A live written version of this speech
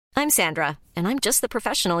I'm Sandra, and I'm just the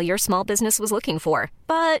professional your small business was looking for.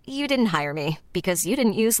 But you didn't hire me because you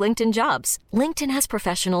didn't use LinkedIn Jobs. LinkedIn has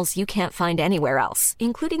professionals you can't find anywhere else,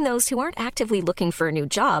 including those who aren't actively looking for a new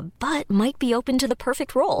job, but might be open to the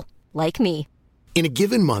perfect role, like me. In a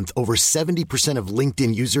given month, over 70% of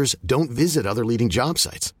LinkedIn users don't visit other leading job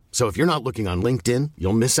sites. So if you're not looking on LinkedIn,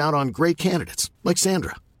 you'll miss out on great candidates like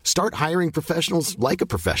Sandra. Start hiring professionals like a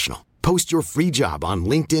professional. Post your free job on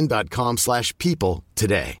linkedin.com/people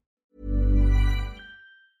today.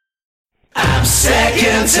 I'm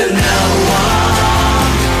second to no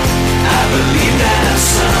one. I believe that I'm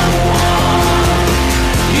someone.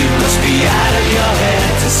 You must be out of your head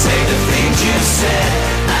to say the things you said.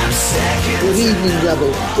 I'm second. Good evening,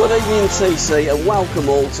 Rebel. Good evening, TC, and welcome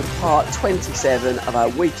all to part 27 of our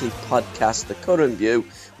weekly podcast, The Curran View,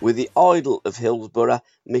 with the idol of Hillsborough,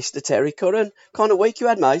 Mr. Terry Curran. Kind of week you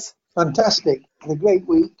had, mate? Fantastic. A great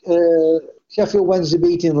week. Sheffield Wednesday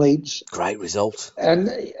beating Leeds. Great result. And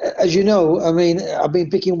as you know, I mean, I've been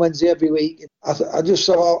picking Wednesday every week. I just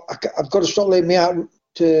thought I've got to stop letting me out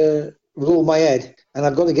to rule my head, and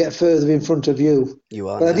I've got to get further in front of you. You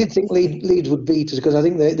are. But I did think Leeds would beat us because I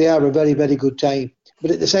think they are a very, very good team.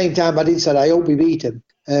 But at the same time, I did say I hope we beat them.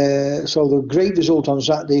 So the great result on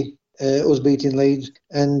Saturday, us beating Leeds,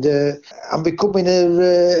 and I'm becoming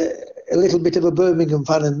a little bit of a Birmingham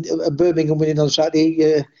fan, and a Birmingham winning on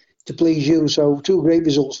Saturday to please you. So two great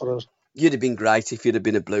results for us. You'd have been great if you'd have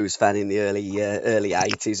been a Blues fan in the early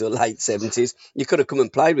 80s or late 70s. You could have come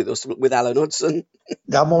and played with us, with Alan Hudson.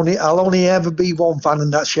 I'll only ever be one fan,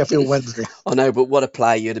 and that's Sheffield Wednesday. I know, but what a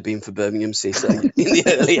player you'd have been for Birmingham City in the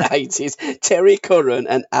early 80s. Terry Curran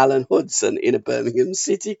and Alan Hudson in a Birmingham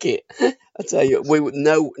City kit. I tell you,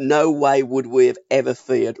 no way would we have ever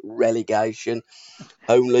feared relegation.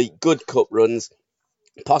 Only good cup runs,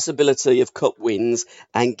 possibility of cup wins,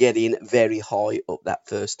 and getting very high up that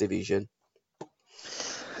first division.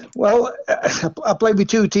 Well, I played with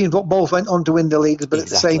two teams that both went on to win the leagues, but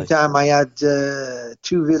Exactly. At the same time I had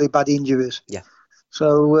two really bad injuries. Yeah.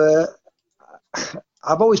 So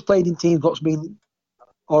I've always played in teams that's been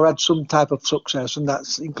or had some type of success, and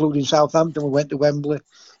that's including Southampton. We went to Wembley.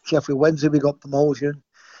 Sheffield Wednesday, we got promotion.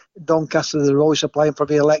 Doncaster, they were always applying for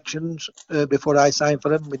re-elections before I signed for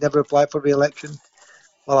them. We never applied for re-election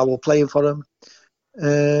while I was playing for them.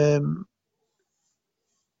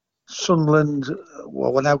 Sunderland,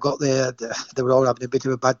 well, when I got there, they were all having a bit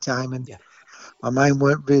of a bad time, and my mind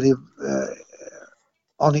weren't really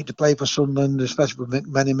on it to play for Sunderland, especially with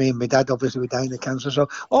McMenemy and my dad, obviously, with dying of cancer. So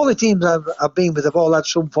all the teams I've been with have all had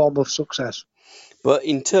some form of success. But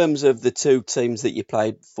in terms of the two teams that you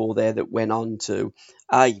played for there that went on to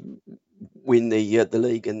win the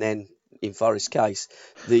league, and then in Forest's case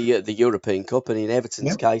the European Cup, and in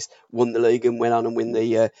Everton's case won the league and went on and win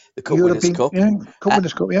the Cup Winners' Cup,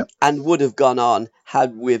 Winners' Cup, and would have gone on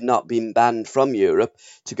had we have not been banned from Europe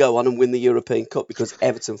to go on and win the European Cup because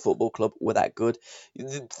Everton Football Club were that good.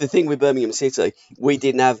 The thing with Birmingham City, we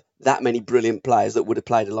didn't have that many brilliant players that would have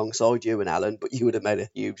played alongside you and Alan, but you would have made a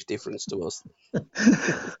huge difference to us.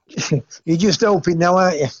 You're just hoping now,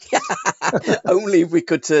 aren't you? Only if we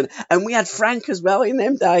could turn. And we had Frank as well in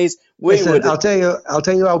them days. Listen, I'll tell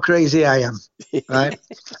you how crazy I am. Right?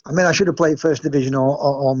 I mean, I should have played First Division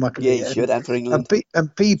all my career. Yeah, you should have for England.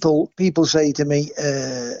 And people say to me,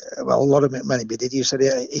 well, a lot of it, many did. He said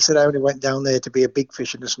I only went down there to be a big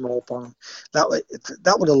fish in a small pond. That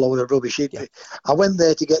was a load of rubbish. I went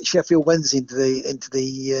there to get Sheffield Wednesday into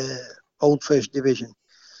the old First Division,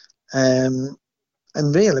 and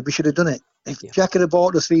really we should have done it. If Jack had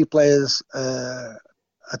bought the three players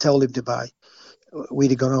I told him to buy, we'd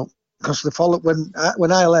have gone up. Because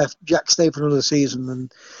when I left, Jack stayed for another season,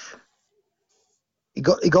 and he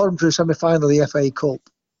got them to the semi-final of the FA Cup.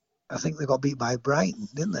 I think they got beat by Brighton,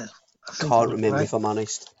 didn't they? Can't remember, if I'm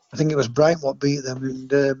honest. I think it was Brighton what beat them,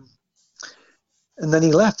 and then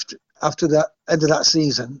he left after that end of that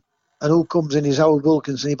season. And who comes in? His Howard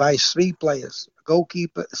Wilkinson. He buys three players: a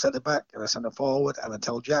goalkeeper, a centre back, and a centre forward. And I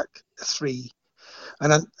tell Jack three.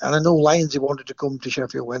 And I know Lyons wanted to come to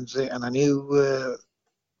Sheffield Wednesday, and I knew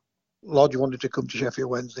Lodge wanted to come to Sheffield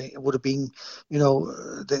Wednesday. It would have been,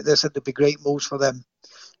 they said there'd be great moves for them.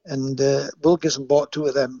 And Wilkinson bought two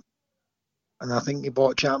of them, and I think he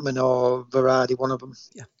bought Chapman or Varady, one of them.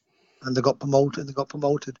 Yeah. And they got promoted.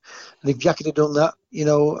 And if Jack had done that,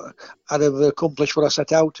 I'd have accomplished what I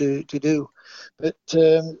set out to do. But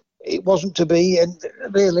it wasn't to be. And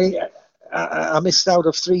really, I missed out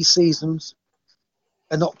of 3 seasons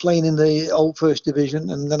and not playing in the old First Division.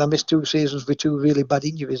 And then I missed 2 seasons with 2 really bad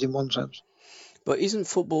injuries in one sense. But isn't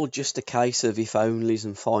football just a case of if onlys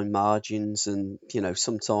and fine margins? And,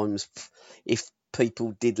 sometimes if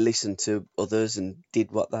people did listen to others and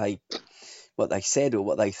did what they said or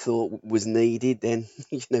what they thought was needed, then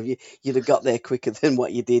you'd have got there quicker than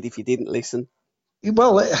what you did if you didn't listen.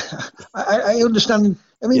 Well, I understand.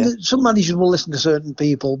 I mean, some managers will listen to certain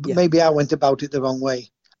people, but maybe I went about it the wrong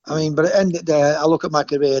way. I mean, but at the end of the day, I look at my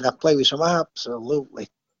career and I play with some absolutely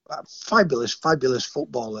fabulous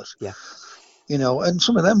footballers. Yeah. And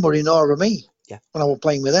some of them were in awe of me when I was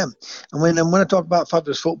playing with them. And when I talk about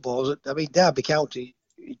fabulous footballers, I mean, Derby County,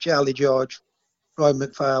 Charlie George, Roy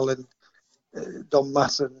McFarlane, Don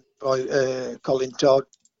Masson, Colin Todd,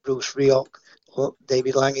 Bruce Rioch,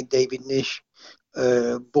 David Lange, David Nish,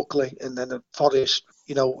 Buckley, and then at Forest,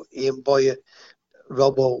 Ian Boyer,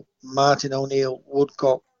 Robbo, Martin O'Neill,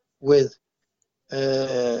 Woodcock, with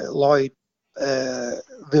Lloyd,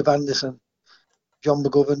 Viv Anderson, John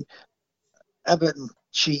McGovern, Everton,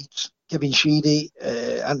 Sheets, Kevin Sheedy,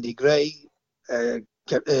 Andy Gray,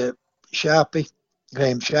 Sharpie,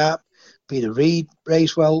 Graham Sharp, Peter Reid,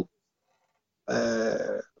 Bracewell,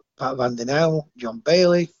 Pat Van Den Eyl, John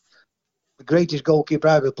Bailey. The greatest goalkeeper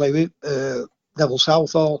I ever played with, Neville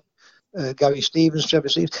Southall, Gary Stevens, Trevor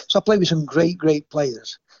Stevens. So I played with some great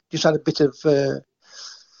players. Just had a bit of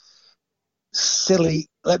silly,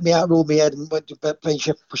 let me outrule my head and went to play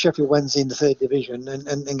for Sheffield Wednesday in the 3rd Division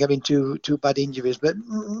and getting two bad injuries. But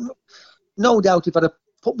no doubt if I'd have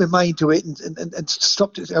put my mind to it and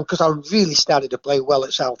stopped it, because I really started to play well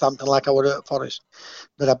at Southampton like I would at Forest.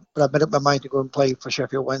 But I made up my mind to go and play for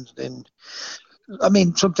Sheffield Wednesday. And I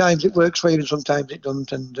mean, sometimes it works for you and sometimes it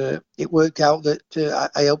doesn't. And it worked out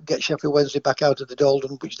that I helped get Sheffield Wednesday back out of the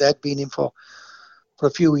doldrum, which they had been in for a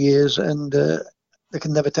few years. And they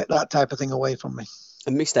can never take that type of thing away from me.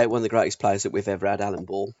 And missed out one of the greatest players that we've ever had, Alan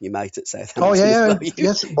Ball, your mate at Southampton. Oh, yeah, well.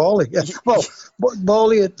 yes, Bally. Yeah. Well,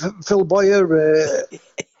 Bally, Phil Boyer,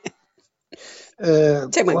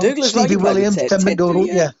 Ted McDougall, Stevie Williams, Ted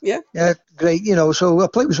McDougall, yeah, great. So I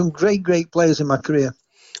played with some great players in my career.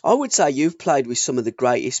 I would say you've played with some of the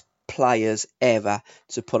greatest players ever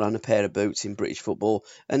to put on a pair of boots in British football.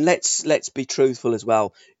 And let's be truthful as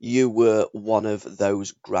well. You were one of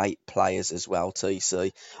those great players as well,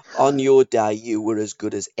 TC. On your day, you were as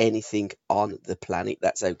good as anything on the planet.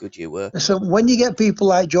 That's how good you were. So when you get people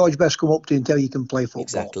like George Best come up to you and tell you can play football.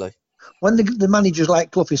 Exactly. When the managers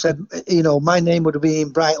like Cloughy said, my name would have been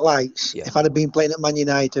in bright lights if I'd have been playing at Man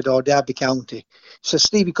United or Derby County. So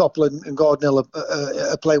Stevie Copeland and Gordon Hill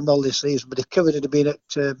are playing well this season, but if Curran had been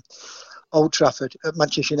at Old Trafford, at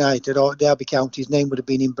Manchester United or Derby County, his name would have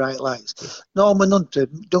been in bright lights. Norman Hunter,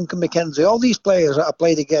 Duncan McKenzie, all these players that I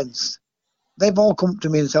played against, they've all come to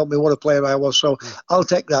me and told me what a player I was. So I'll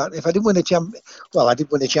take that. If I didn't win I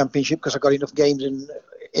did win a championship because I got enough games in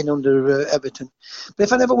under Everton. But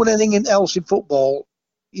if I never won anything else in football,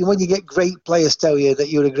 when you get great players tell you that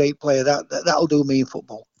you're a great player, that'll do me in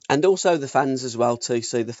football. And also the fans as well too.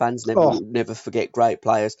 So the fans never forget great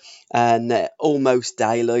players. And almost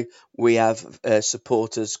daily we have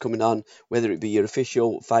supporters coming on, whether it be your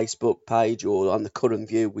official Facebook page or on the Curran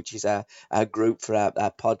View, which is our group for our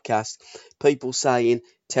podcast. People saying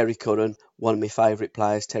Terry Curran, one of my favourite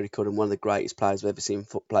players. Terry Curran, one of the greatest players I've ever seen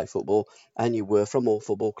play football. And you were from all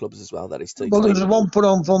football clubs as well. That is too. Well, there's one put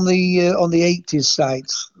on from the on the 80s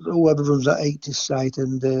sites, whoever runs that 80s site,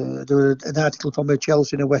 and there was an article from a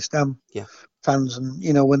Chelsea and a West Ham fans, and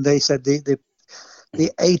when they said they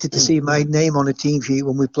hated to see my name on a team sheet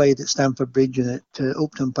when we played at Stamford Bridge and at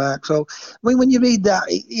Upton Park. So when you read that,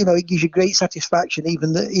 it gives you great satisfaction.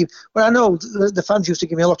 Well, I know the fans used to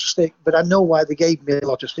give me a lot of stick, but I know why they gave me a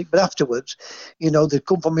lot of stick. But afterwards, they'd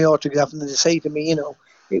come for my autograph and they'd say to me,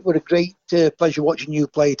 it was a great pleasure watching you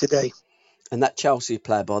play today. And that Chelsea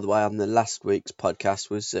player, by the way, on the last week's podcast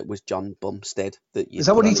was John Bumstead. Is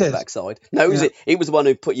that what he said? Backside. No, he was the one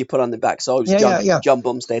who put on the backside. It was John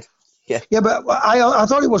Bumstead. Yeah, but I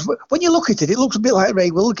thought it was. When you look at it, it looks a bit like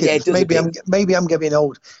Ray Wilkins. Yeah, it does maybe I'm getting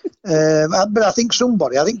old, but I think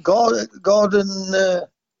Gordon,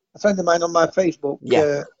 a friend of mine on my Facebook,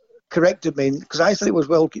 corrected me because I said it was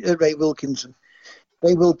Ray Wilkins,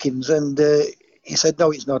 and he said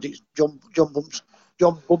no, it's not. It's John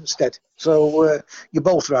Bumstead. So you're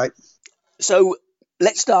both right. So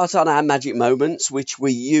let's start on our magic moments, which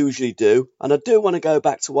we usually do. And I do want to go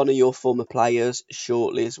back to one of your former players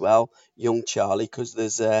shortly as well, young Charlie, because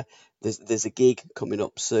there's a gig coming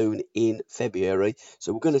up soon in February.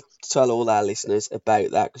 So we're going to tell all our listeners about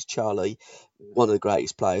that because Charlie, one of the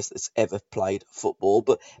greatest players that's ever played football.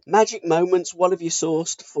 But magic moments, what have you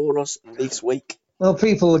sourced for us this week? Well,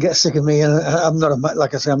 people will get sick of me, and I'm not I'm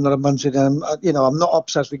not a Manchester. I'm not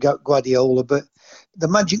obsessed with Guardiola, but the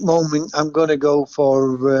magic moment, I'm going to go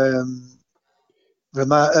for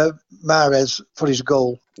Mahrez for his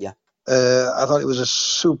goal. Yeah. I thought it was a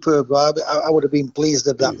superb. I would have been pleased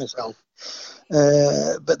at that myself.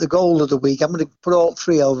 But the goal of the week, I'm going to put all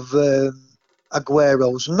three of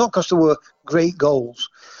Aguero's, not because they were great goals,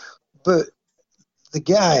 but the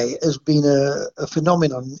guy has been a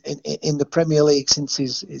phenomenon in the Premier League since he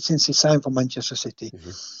signed for Manchester City,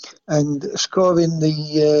 and scoring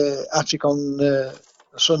the hat-trick on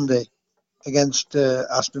Sunday against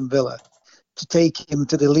Aston Villa to take him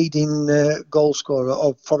to the leading goal scorer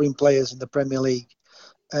of foreign players in the Premier League.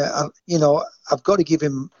 I've got to give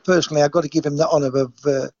him personally. I've got to give him the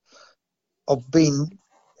honour of being,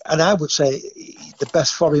 and I would say, the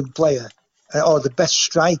best foreign player or the best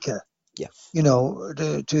striker. Yeah.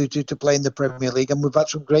 To play in the Premier League, and we've had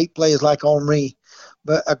some great players like Henry,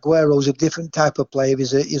 but Aguero's a different type of player.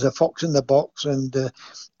 He's a fox in the box, and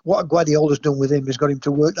what Guardiola's done with him has got him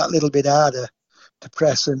to work that little bit harder to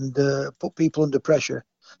press and put people under pressure.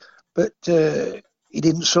 But he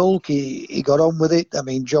didn't sulk. He got on with it. I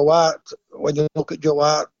mean, Joe Hart. When you look at Joe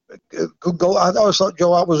Hart, good goal. I always thought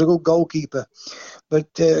Joe Hart was a good goalkeeper,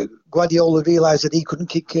 but Guardiola realised that he couldn't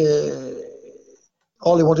kick.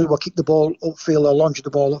 All he wanted was kick the ball upfield or launch the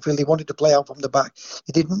ball upfield. He wanted to play out from the back.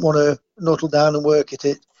 He didn't want to knuckle down and work at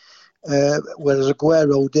it, whereas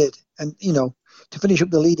Aguero did. And, to finish up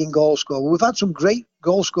the leading goal scorer, we've had some great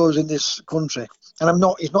goal scorers in this country. And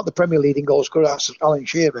he's not the Premier leading goal scorer, that's Alan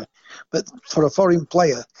Shearer. But for a foreign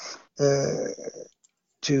player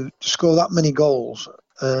to score that many goals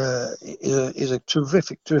is a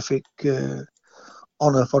terrific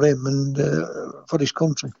honour for him and for his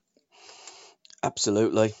country.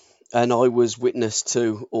 Absolutely. And I was witness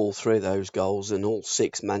to all three of those goals and all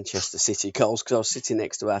 6 Manchester City goals, because I was sitting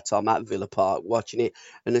next to our Tom at Villa Park watching it.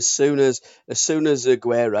 And as soon as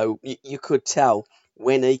Aguero, you could tell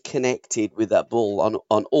when he connected with that ball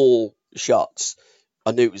on all shots,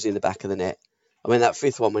 I knew it was in the back of the net. I mean, that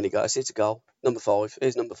 5th one when he got it's a goal. Number 5.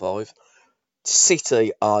 Here's number 5.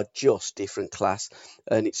 City are just different class,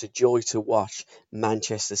 and it's a joy to watch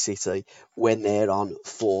Manchester City when they're on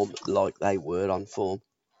form like they were on form.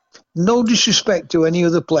 No disrespect to any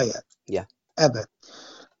other player, ever,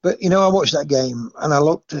 but I watched that game and I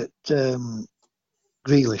looked at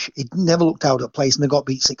Grealish. He never looked out of place, and they got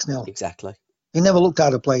beat 6-0. Exactly. He never looked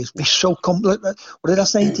out of place. He's so what did I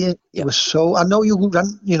say to you? It was so. I know you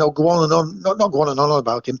go on and on, not go on and on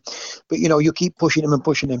about him, but you keep pushing him and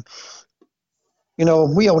pushing him.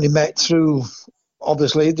 We only met through,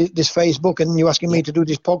 obviously, this Facebook, and you asking me to do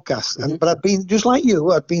this podcast. But I've been, just like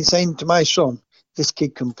you, I've been saying to my son, this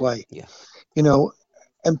kid can play. Yeah.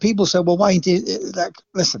 And people say, well, why did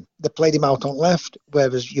listen, they played him out on left,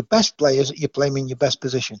 whereas your best players, you play him in your best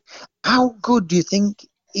position. How good do you think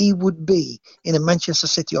he would be in a Manchester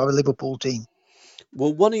City or a Liverpool team?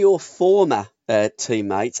 Well, one of your former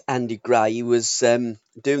teammates, Andy Gray, he was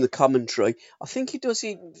doing the commentary. I think is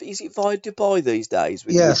it via Dubai these days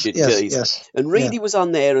with Richard Keys? Yes. And Reedy was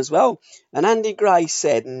on there as well. And Andy Gray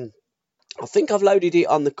said, and I think I've loaded it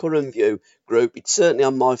on the Curran View group. It's certainly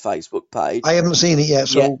on my Facebook page. I haven't seen it yet.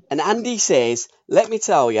 So. Yeah. And Andy says, let me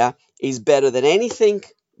tell you, he's better than anything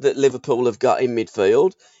that Liverpool have got in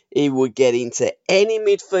midfield. He would get into any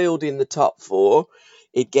midfield in the top 4.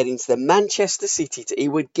 He'd get into the Manchester City. He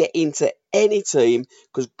would get into any team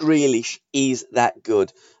because Grealish is that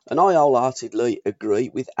good. And I wholeheartedly agree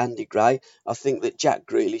with Andy Gray. I think that Jack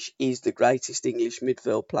Grealish is the greatest English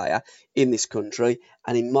midfield player in this country.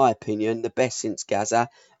 And in my opinion, the best since Gaza.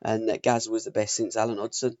 And Gaza was the best since Alan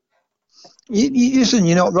Hudson. Listen,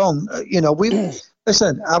 you're not wrong.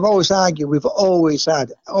 Listen, I've always argued we've always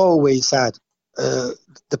had the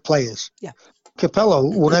players. Yeah.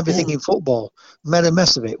 Capello won everything in football, made a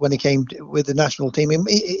mess of it when he came with the national team.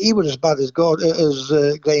 He was as bad as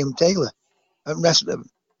Graham Taylor and the rest of them.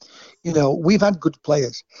 We've had good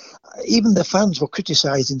players. Even the fans were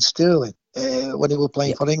criticising Sterling when he was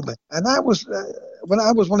playing for England. And I was, when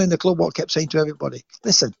I was running the club, what I kept saying to everybody,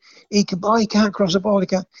 listen, he can't cross the ball.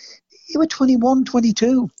 He was 21,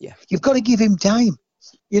 22. Yeah. You've got to give him time.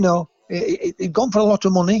 He'd gone for a lot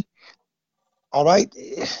of money. All right, at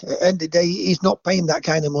the end of the day, he's not paying that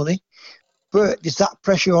kind of money. But there's that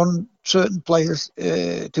pressure on certain players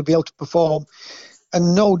to be able to perform.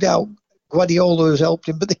 And no doubt Guardiola has helped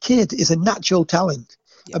him. But the kid is a natural talent.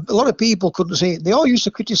 Yeah. A lot of people couldn't see it. They all used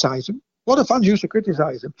to criticise him. A lot of fans used to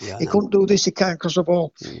criticise him. Yeah, he couldn't do this, he can't cross the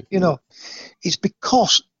ball. Mm-hmm. It's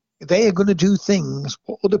because they are going to do things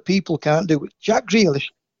what other people can't do. Jack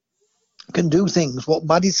Grealish can do things what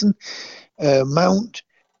Maddison, Mount,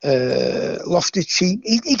 Loftus-Cheek,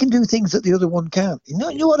 he can do things that the other one can't. You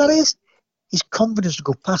know what that is? His confidence to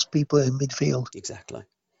go past people in midfield. Exactly.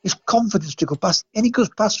 his confidence to go past, and he goes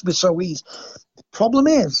past with so easy. The problem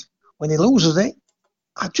is, when he loses it,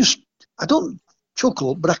 I don't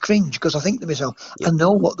chuckle, but I cringe because I think to myself, I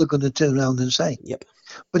know what they're going to turn around and say. Yep.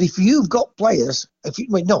 But if you've got players,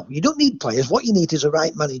 no, you don't need players. What you need is a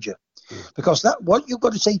right manager, because what you've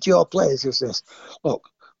got to say to your players is this: look,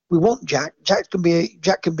 we want Jack. Jack can be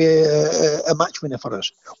a match winner for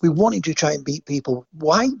us. We want him to try and beat people.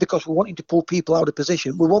 Why? Because we want him to pull people out of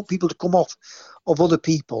position. We want people to come off of other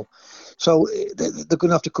people. So they're going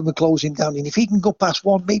to have to come and close him down. And if he can go past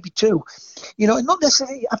one, maybe two, not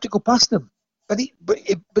necessarily have to go past them. But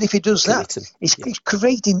if he does that, he's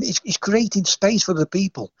creating space for the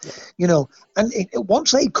people, And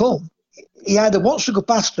once they come, he either wants to go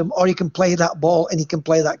past them or he can play that ball, and he can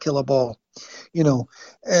play that killer ball.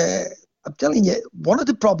 I'm telling you, one of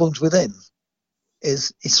the problems with him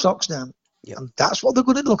is his socks down. Yep. And that's what they're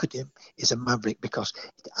going to look at him, is a maverick, because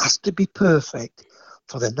it has to be perfect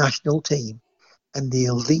for the national team and the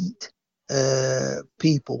elite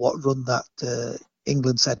people what run that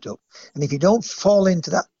England setup. And if you don't fall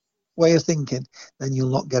into that way of thinking, then you'll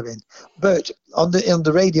not get in. But on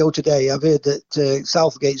the radio today, I've heard that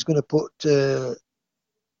Southgate's going to put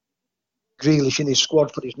Grealish in his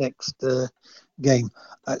squad for his next game.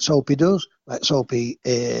 Let's hope he does. Let's hope he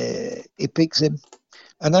picks him.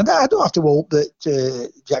 And I don't have to hope that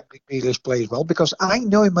Jack Grealish plays well, because I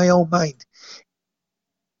know in my own mind,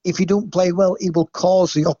 if he don't play well, he will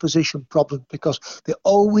cause the opposition problems, because they're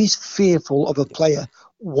always fearful of a player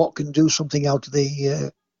what can do something out of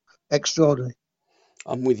the extraordinary.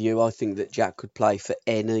 I'm with you. I think that Jack could play for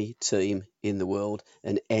any team in the world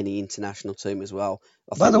and any international team as well.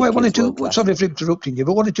 By the way, sorry for interrupting you,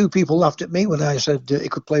 but one or two people laughed at me when I said he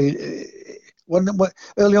could play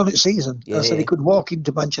early on in the season. I said he could walk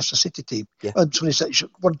into Manchester City team. Yeah. And somebody said,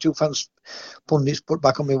 one or two fans pundits put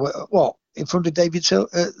back on me, what, in front of David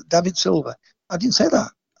Silva? I didn't say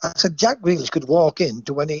that. I said Jack Grealish could walk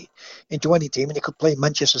into any team and he could play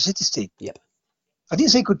Manchester City's team. Yep. I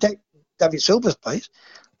didn't say he could take David Silva's place,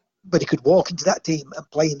 but he could walk into that team and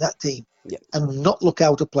play in that team and not look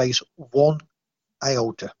out of place one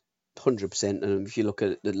iota. 100%. And if you look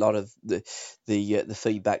at a lot of the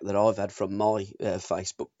feedback that I've had from my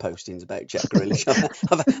Facebook postings about Jack Grealish,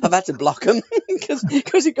 I've had to block them because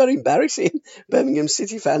it got embarrassing. Birmingham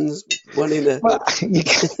City fans wanting to. Well,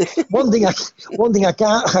 one thing I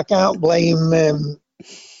can't blame.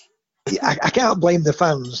 I can't blame the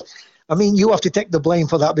fans. I mean, you have to take the blame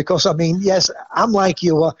for that, because, I mean, yes, I'm like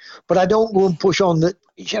you, but I don't go and push on that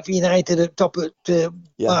Sheffield United at top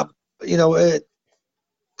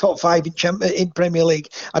top 5 in Premier League.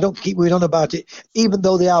 I don't keep going on about it, even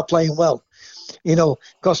though they are playing well,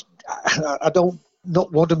 because I don't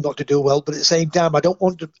not want them not to do well, but at the same time, I don't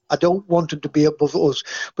want them to be above us.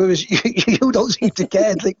 Whereas you don't seem to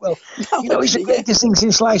care and think, well, it's the greatest thing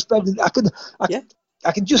since sliced bread.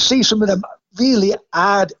 I can just see some of them really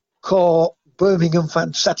hardcore Birmingham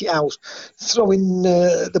fans sat at house throwing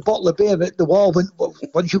the bottle of beer at the wall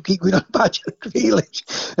when you keep going on about Jack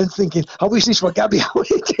Grealish and thinking, I wish this were Gabby.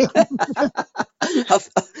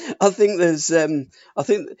 I think there's I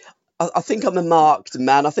think I'm a marked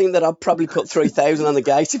man. I think that I'd probably put 3,000 on the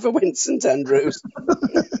gate if I went St Andrews.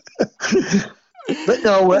 But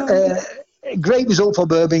no, great result for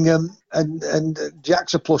Birmingham, and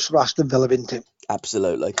Jack's a plus for Aston Villa, isn't it?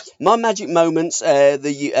 Absolutely. My magic moments,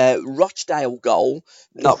 the Rochdale goal,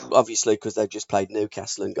 not obviously because they've just played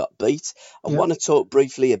Newcastle and got beat. I want to talk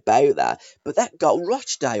briefly about that. But that goal,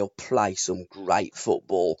 Rochdale play some great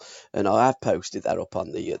football. And I have posted that up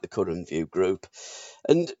on the Curran View group.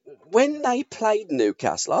 And when they played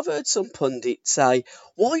Newcastle, I've heard some pundits say,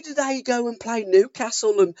 why do they go and play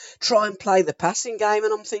Newcastle and try and play the passing game?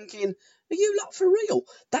 And I'm thinking, are you lot for real?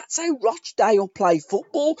 That's how Rochdale play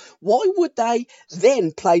football. Why would they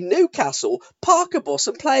then play Newcastle, park a bus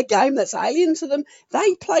and play a game that's alien to them?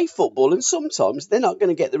 They play football, and sometimes they're not going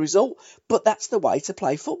to get the result. But that's the way to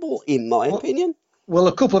play football, in my opinion. Well,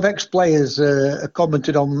 a couple of ex-players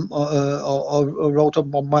commented on or wrote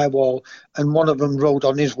on my wall, and one of them wrote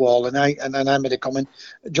on his wall, and I made a comment.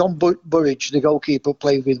 John Burridge, the goalkeeper,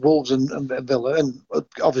 played with Wolves and Villa, and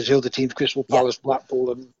obviously other teams, Crystal Palace,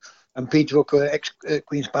 Blackpool, and Peter Hooker,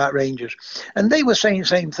 ex-Queen's Park Rangers. And they were saying the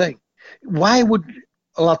same thing. Well,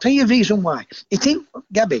 I'll tell you the reason why.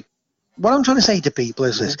 Gabby, what I'm trying to say to people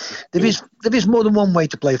is this. There is more than one way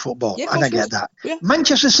to play football, and I get that. Yeah.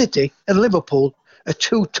 Manchester City and Liverpool are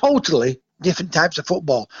two totally different types of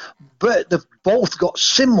football, but they've both got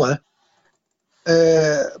similar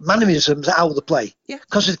mannerisms out of the play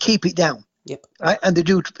because they keep it down. Yep. Right? And they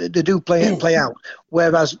do play out.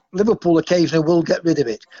 Whereas Liverpool occasionally will get rid of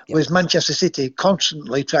it. Yep. Whereas Manchester City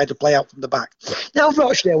constantly try to play out from the back. Yep. Now,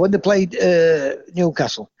 Rochdale, when they played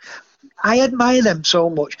Newcastle, I admire them so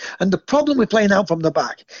much. And the problem with playing out from the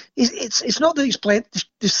back is it's not that he's playing.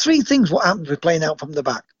 There's three things what happens with playing out from the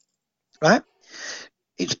back, right?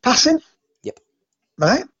 It's passing, Yep.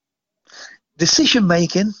 right? Decision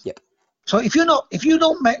making. Yep. So if you're not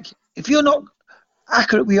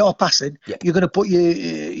accurate with your passing, Yep. you're going to put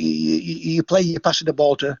you play you're passing the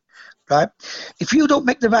ball to, right? If you don't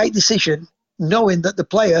make the right decision, knowing that the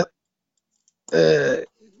player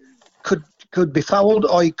could be fouled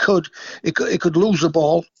or he could lose the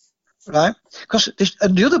ball, right? Because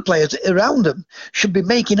and the other players around them should be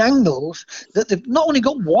making angles that they've not only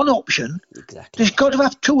got one option, Exactly. they've got to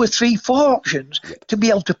have 2 or 3, 4 options Yep. to be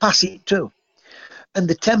able to pass it to. And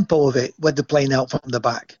the tempo of it when they're playing out from the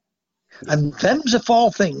back. And them's the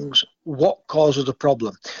 4 things what causes the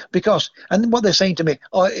problem. Because, and what they're saying to me,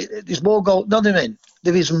 there's more goals. No, they mean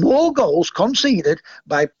there is more goals conceded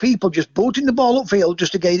by people just booting the ball upfield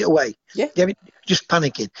just to get it away. Yeah. Just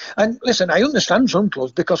panicking. And listen, I understand some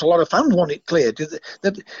clubs because a lot of fans want it cleared.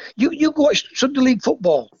 You go watch Sunday League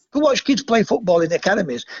football. Go watch kids play football in the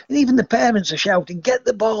academies. And even the parents are shouting, get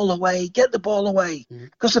the ball away,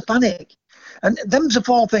 because they panic. And them's the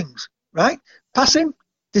 4 things, right? Passing,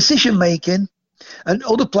 decision making, and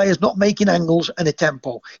other players not making angles and a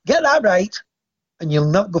tempo. Get that right, and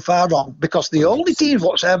you'll not go far wrong. Because the only teams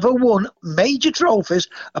what's ever won major trophies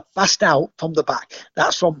are passed out from the back.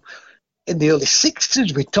 That's from in the early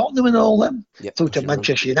 60s with Tottenham and all them, through to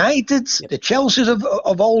Manchester United, the Chelseas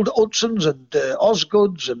of old Hudsons and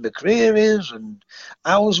Osgoods and McCreary's and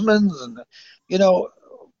Houseman's and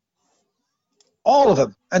all of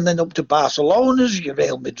them, and then up to Barcelona's, your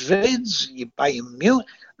Real Madrid's, your Bayern Munich.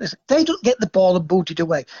 They don't get the ball and boot it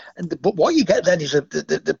away. But what you get then is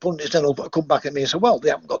the pundits then will come back at me and say, well, they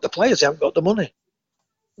haven't got the players, they haven't got the money.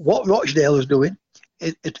 What Rochdale is doing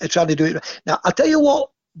is trying to do it. Now, I'll tell you what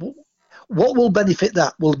will benefit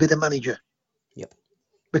that will be the manager. Yep.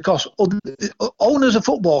 Because owners of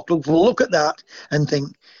football clubs will look at that and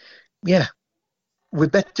think, yeah,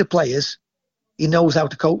 with better players, he knows how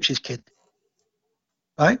to coach his kid.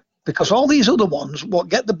 Right? Because all these other ones what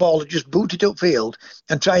get the ball and just boot it upfield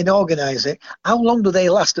and try and organise it, how long do they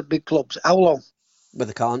last at big clubs? How long? But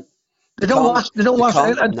they can't. They don't last. They don't last.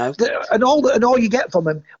 And all you get from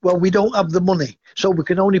them, well, we don't have the money, so we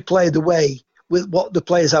can only play the way with what the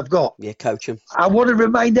players have got. Yeah, coach them. I want to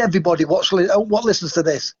remind everybody what listens to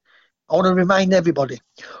this. I want to remind everybody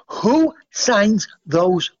who signs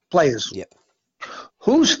those players. Yep.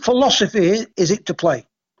 Whose philosophy is it to play?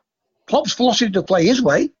 Klopp's philosophy to play his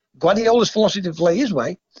way. Guardiola's philosophy to play his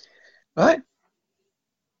way, right?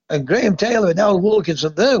 And Graham Taylor and Al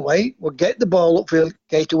Wilkinson, their way, will get the ball upfield,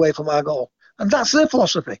 get away from our goal. And that's their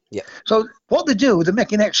philosophy. Yeah. So what they do, they're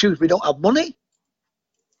making an excuse. We don't have money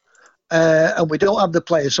and we don't have the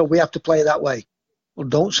players, so we have to play that way.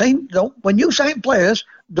 Well, when you sign players,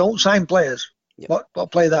 don't sign players. Yep.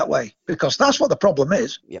 But play that way. Because that's what the problem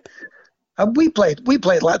is. Yep. And we played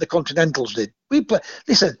like the Continentals did.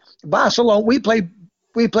 Listen, Barcelona, we played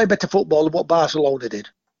better football than what Barcelona did.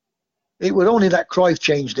 It was only that Cruyff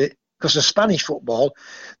changed it, because the Spanish football,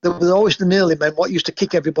 there were always the nearly men what used to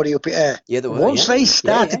kick everybody up in the air. Yeah, there were. Once they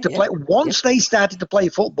started to play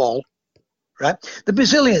football, right? The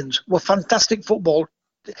Brazilians were fantastic football,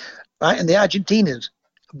 right? And the Argentinians,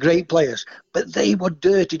 great players, but they were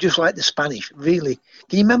dirty, just like the Spanish. Really,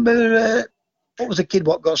 can you remember what was the kid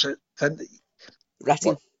what got sent?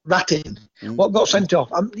 Ratting. What got sent off?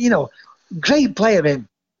 Great player him.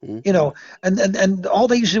 And all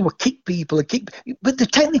they used to do were kick people but they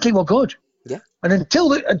technically were good. Yeah. And until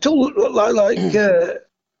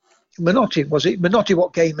Menotti, was it Menotti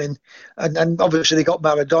what came in, and obviously they got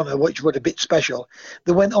Maradona, which was a bit special.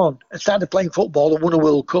 They went on and started playing football and won a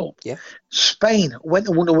World Cup. Yeah. Spain went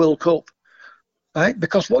and won a World Cup, right?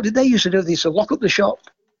 Because what did they used to do? They used to lock up the shop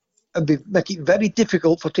and make it very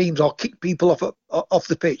difficult for teams or kick people off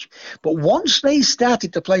the pitch. But once they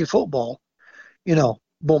started to play football,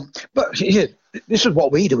 boom. But this is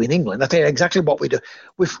what we do in England. I tell you exactly what we do.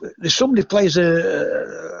 If somebody plays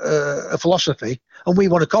a philosophy and we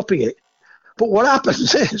want to copy it, but what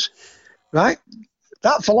happens is, right,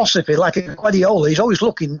 that philosophy, like a Guardiola, he's always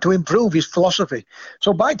looking to improve his philosophy.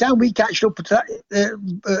 So by the time we catch up to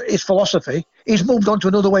his philosophy, he's moved on to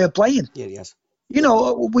another way of playing. Yeah, he has.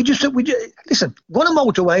 We just listen. Go on a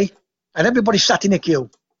motorway, and everybody sat in a queue.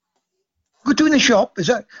 Go to in the shop. Is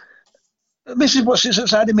that Mrs. what sits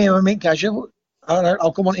outside of me and I meet cashier?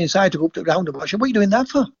 I'll come on inside to go up to the roundabout. What are you doing that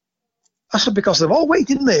for? I said, because they've all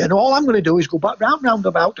waited me, and all I'm going to do is go back round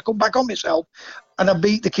about to come back on myself, and I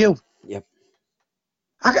beat the queue. Yep.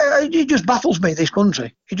 It just baffles me, this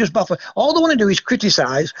country. It just baffles. All they want to do is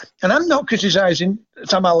criticise, and I'm not criticising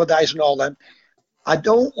Sam Allardyce and all them. I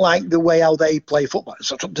don't like the way how they play football.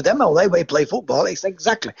 It's up to them how they play football. It's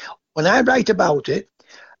exactly. When I write about it,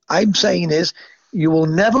 I'm saying is you will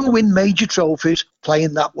never win major trophies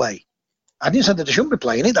playing that way. I didn't say that they shouldn't be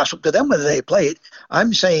playing it. That's up to them whether they play it.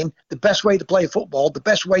 I'm saying the best way to play football, the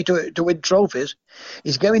best way to win trophies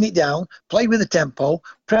is going it down, play with the tempo,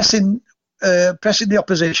 pressing the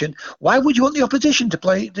opposition. Why would you want the opposition to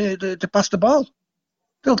play to pass the ball?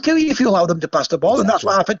 They'll kill you if you allow them to pass the ball, and that's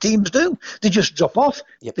what half of teams do. They just drop off.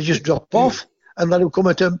 Yep. They just drop off and let them come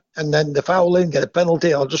at them, and then the foul in, get a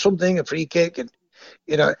penalty or just something, a free kick, and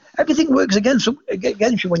everything works against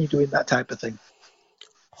you when you're doing that type of thing.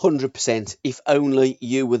 100%. If only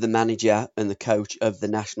you were the manager and the coach of the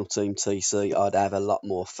national team TC, I'd have a lot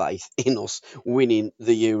more faith in us winning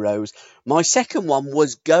the Euros. My second one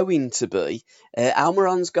was going to be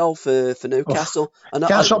Almiron's goal for Newcastle. And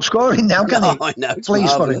can't stop scoring now, can he? I know, it's Please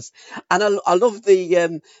marvellous. And I love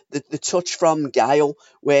the touch from Gale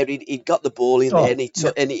where he'd got the ball in there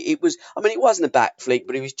and it was, I mean, it wasn't a back flick,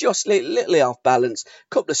 but he was just little off balance,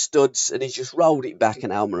 couple of studs, and he just rolled it back,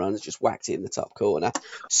 and Almiron's just whacked it in the top corner.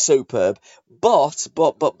 Superb. But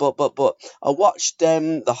I watched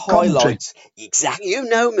the highlights. Exactly. You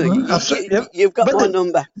know me. You've got my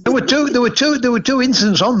number. There were two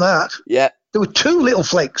incidents on that. Yeah. There were two little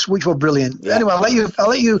flicks which were brilliant. Yeah. Anyway, I'll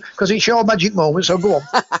let you because it's your magic moment. So go on.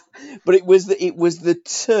 But it was the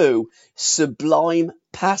two sublime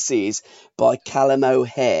passes by Callum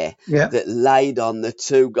O'Hare that laid on the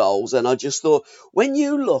two goals, and I just thought, when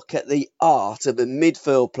you look at the art of a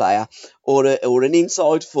midfield player or an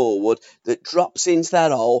inside forward that drops into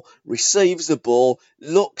that hole, receives the ball,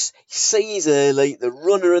 sees early the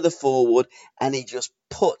runner of the forward, and he just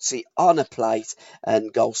puts it on a plate,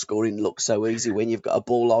 and goal scoring looks so easy when you've got a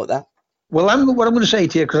ball like that. Well, what I'm going to say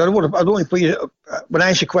to you, because I don't want to put you, when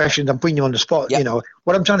I ask you questions, I'm putting you on the spot. Yep.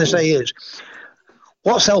 What I'm trying to say is,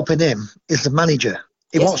 what's helping him is the manager.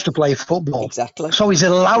 He wants to play football. Exactly. So he's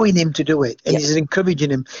allowing him to do it, and he's encouraging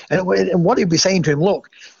him. And what he'll be saying to him, look,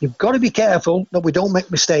 you've got to be careful that we don't make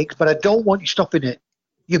mistakes, but I don't want you stopping it.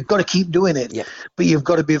 You've got to keep doing it. Yep. But you've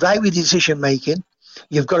got to be right with your decision-making.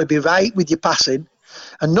 You've got to be right with your passing.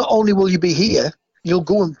 And not only will you be here, you'll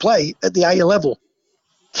go and play at the higher level.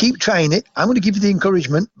 Keep trying it. I'm going to give you the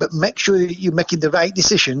encouragement, but make sure you're making the right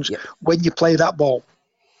decisions when you play that ball.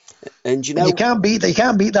 And you can't beat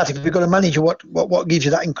that if you've got a manager. What gives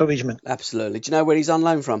you that encouragement? Absolutely. Do you know where he's on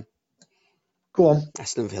loan from? Go on.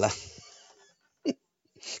 Aston Villa.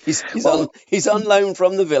 He's on loan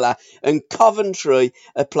from the Villa, and Coventry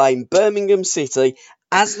are playing Birmingham City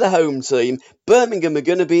as the home team. Birmingham are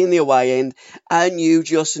going to be in the away end, and you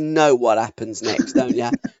just know what happens next, don't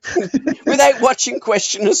you? Without watching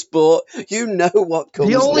Question of Sport, you know what comes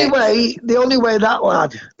next. The only way that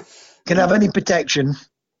lad can have any protection,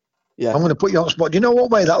 I'm going to put you on the spot. Do you know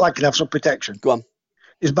what way that lad can have some protection? Go on.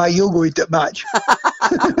 Is by you going to match.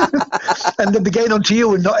 And they'll be getting onto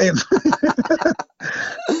you and not him.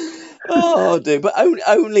 Oh, dude, but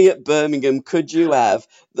only at Birmingham could you have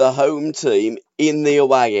the home team in the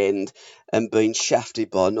away end and being shafted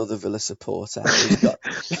by another Villa supporter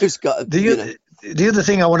who's got the other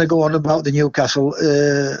thing I want to go on about the Newcastle,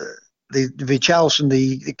 the Richarlison,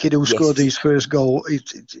 the kid who scored his first goal. He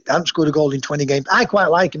hasn't scored a goal in 20 games. I quite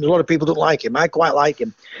like him. A lot of people don't like him. I quite like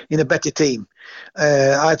him in a better team.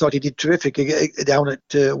 I thought he did terrific down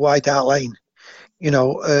at White Hart Lane.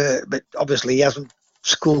 But obviously he hasn't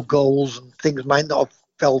scored goals and things might not have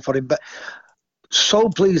fell for him. But so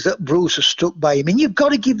pleased that Bruce has stuck by him. And you've got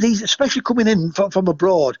to give these, especially coming in from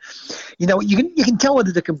abroad, you can tell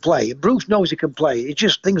whether they can play. Bruce knows he can play. It's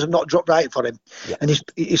just things have not dropped right for him. Yeah. And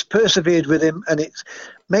he's persevered with him. And it's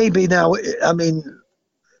maybe now, I mean,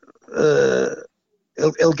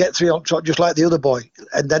 he'll get 3 on top just like the other boy.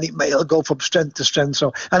 And then it'll go from strength to strength.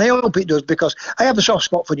 So, and I hope it does, because I have a soft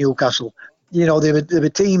spot for Newcastle. They're a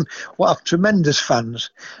team who have tremendous fans,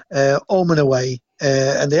 home and away.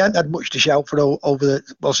 And they hadn't had much to shout for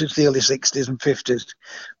since the early 60s and 50s.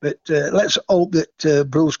 But let's hope that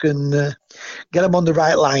Bruce can get them on the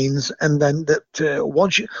right lines, and then that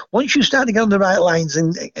once you start to get on the right lines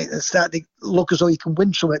and start to look as though you can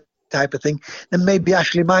win something type of thing, then maybe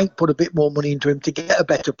Ashley might put a bit more money into him to get a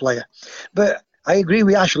better player. But I agree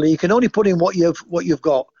with Ashley. You can only put in what you've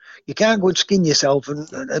got. You can't go and skin yourself and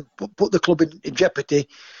put the club in jeopardy.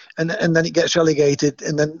 And then it gets relegated,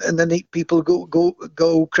 and then people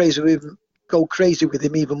go crazy with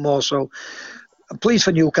him even more. So I'm pleased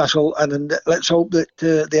for Newcastle, and let's hope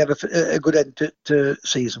that they have a good end to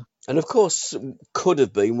season. And of course, could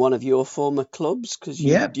have been one of your former clubs because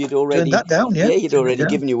you'd already turned that down. you'd already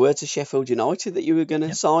given your word to Sheffield United that you were going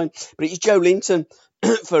to sign. But it's Joe Linton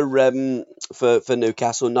for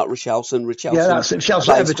Newcastle, not Richarlison. Yeah, that's it.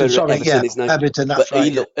 Chelsea, plays Everton. for Sorry, Everton, isn't he? Everton. That's But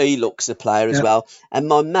right. he looks a player as well. And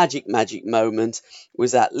my magic moment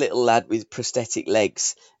was that little lad with prosthetic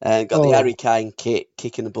legs, got the Harry Kane kit,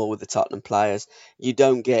 kicking the ball with the Tottenham players. You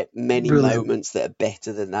don't get many moments that are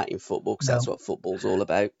better than that in football, because that's what football's all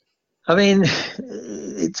about. I mean,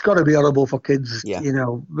 it's got to be horrible for kids,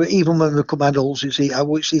 But even when they become adults,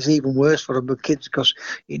 which is even worse for them, but kids, because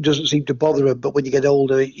it doesn't seem to bother them. But when you get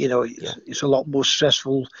older, it's a lot more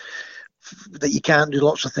stressful that you can't do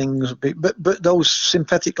lots of things. But those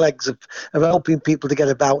synthetic legs are helping people to get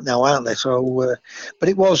about now, aren't they? So, but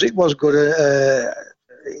it was good.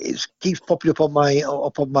 It keeps popping up on my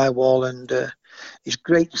wall, and it's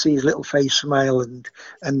great to see his little face smile, and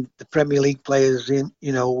the Premier League players playing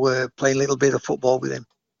a little bit of football with him.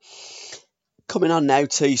 Coming on now,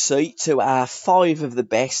 TC, to our five of the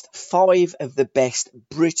best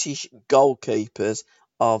British goalkeepers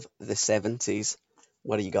of the 70s.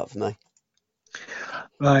 What do you got for me?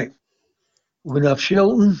 Right, we're gonna have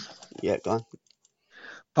Shilton. Yeah, go on.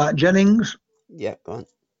 Pat Jennings. Yeah, go on.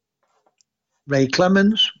 Ray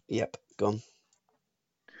Clemens. Yep, go on.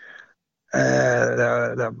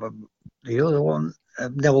 The other one,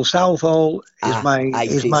 Neville Southall is my.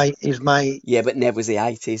 Yeah, but Nev was the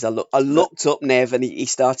 80s. I looked up Nev, and he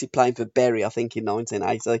started playing for Bury, I think, in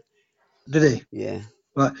 1980. Did he? Yeah.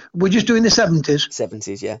 Right, we're just doing the 70s.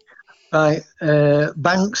 70s, yeah. Right,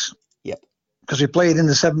 Banks. Yep. Because we played in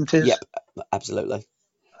the 70s. Yep, absolutely.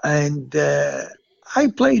 And I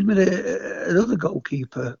played with another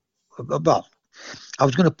goalkeeper. Well, I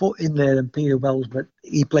was going to put in there Peter Wells, but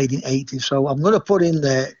he played in 80s, so I'm going to put in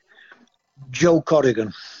there Joe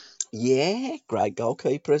Corrigan. Yeah, great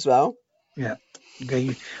goalkeeper as well. Yeah.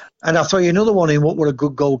 Okay. And I'll throw you another one in. What were a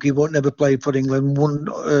good goalkeeper, never played for England, won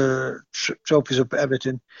trophies up at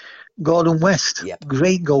Everton. Gordon West. Yep.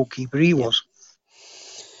 Great goalkeeper, he was.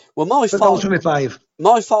 Well, my five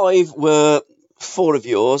were four of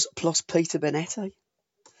yours, plus Peter Bonetti.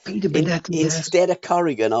 Peter Bonetti, Instead of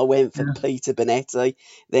Corrigan, I went for Peter Bonetti.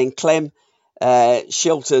 Then Clem,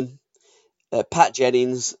 Shilton, Pat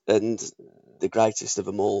Jennings, and the greatest of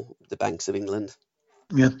them all, the Banks of England.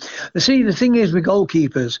 Yeah. See, the thing is with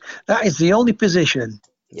goalkeepers, that is the only position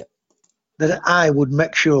that I would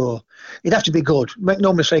make sure it'd have to be good. Make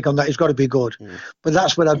no mistake on that; it's got to be good. But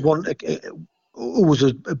that's what I'd want. Who was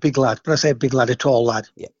a big lad? When I say a big lad, a tall lad.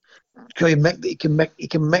 Yeah. He can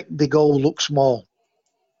make the goal look small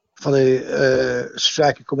for the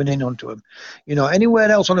striker coming in onto him.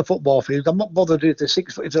 Anywhere else on a football field, I'm not bothered if they're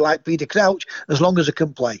 6 foot, if they're like Peter Crouch, as long as they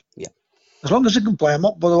can play. Yeah. As long as they can play, I'm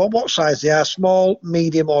not bothered on what size they are, small,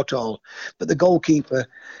 medium, or tall. But the goalkeeper,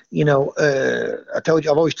 I've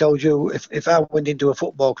always told you, if I went into a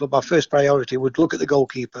football club, my first priority would look at the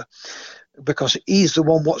goalkeeper, because he's the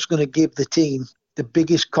one what's going to give the team the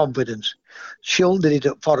biggest confidence. Shilton did it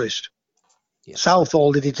at Forest. Yeah.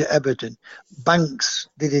 Southall did it at Everton. Banks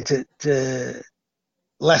did it at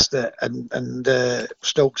Leicester and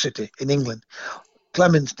Stoke City in England.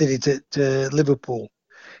 Clemens did it at Liverpool.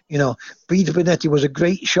 Peter Bonetti was a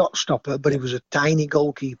great shot stopper, but he was a tiny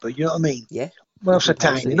goalkeeper. You know what I mean? Yeah. Well, I said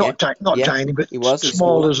tiny, not tiny, but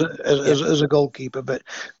small as a goalkeeper. But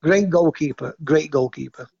great goalkeeper.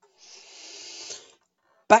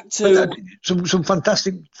 Back to some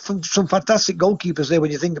fantastic goalkeepers there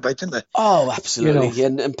when you think about it, isn't there? Oh, absolutely.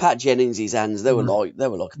 And Pat Jennings, his hands, they were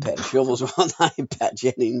like a pair of shovels, weren't they? Pat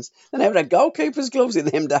Jennings. They never had goalkeepers' gloves in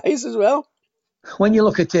them days as well. When you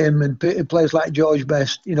look at him and players like George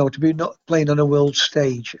Best, to be not playing on a world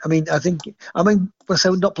stage. When I say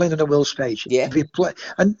not playing on a world stage, to be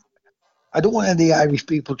and I don't want any Irish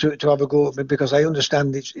people to have a go at me, because I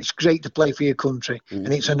understand it's great to play for your country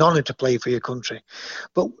and it's an honour to play for your country.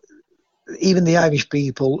 But even the Irish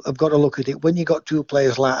people have got to look at it. When you got two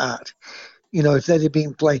players like that, if they'd have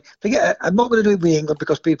been playing, I'm not going to do it with England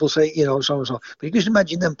because people say, so and so. But you just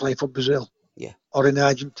imagine them playing for Brazil. Yeah. Or in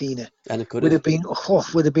Argentina. And it could have been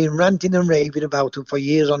ranting and raving about them for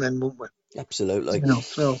years on end, wouldn't we? Absolutely.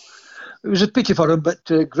 So it was a pity for him, but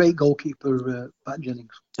great goalkeeper, Pat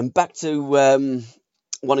Jennings. And back to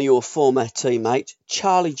one of your former teammates,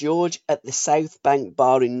 Charlie George, at the South Bank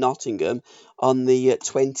Bar in Nottingham on the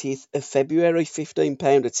 20th of February.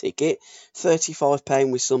 £15 a ticket,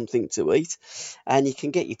 £35 with something to eat. And you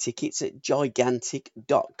can get your tickets at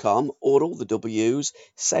gigantic.com or all the W's,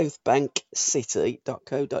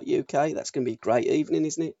 southbankcity.co.uk. That's going to be a great evening,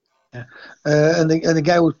 isn't it? And the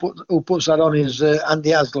guy who puts that on is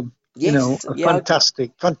Andy Haslam. Yes, yeah,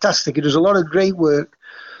 Fantastic. He does a lot of great work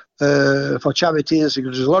for charities. He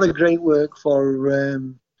does a lot of great work for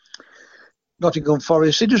Nottingham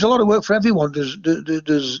Forest. He does a lot of work for everyone.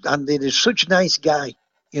 Does Andy? He's such a nice guy.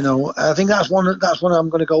 I think that's one I'm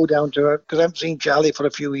going to go down to, because I haven't seen Charlie for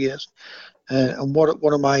a few years. And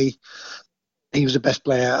he was the best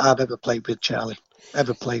player I've ever played with, Charlie.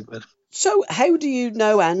 Ever played with. So how do you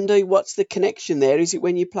know Andy? What's the connection there? Is it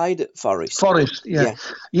when you played at Forest? Forest, yeah.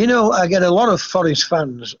 I get a lot of Forest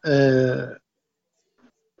fans.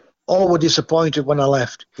 All were disappointed when I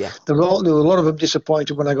left. Yeah. There were a lot of them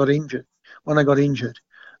disappointed when I got injured.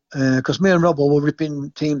 Because me and Rob were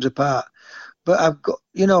ripping teams apart. But I've got,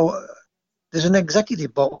 there's an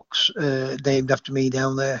executive box named after me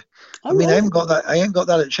down there. Oh, right. I ain't got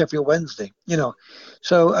that at Sheffield Wednesday.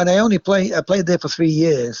 So, and I played there for 3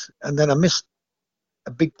 years, and then I missed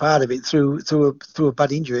a big part of it through a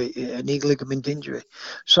bad injury, a knee ligament injury.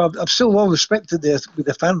 So I've still well respected this with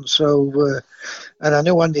the fans. So, and I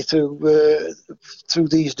know Andy through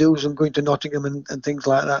these dues and going to Nottingham and things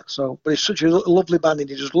like that. So, but it's such a lovely band, and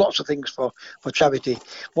he does lots of things for charity,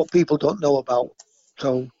 what people don't know about.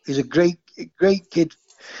 So he's a great kid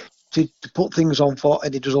to put things on for,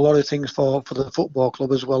 and he does a lot of things for the football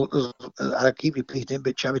club as well as, I keep repeating it,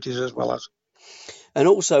 but charities as well as. And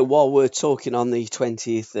also, while we're talking on the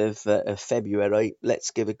 20th of February,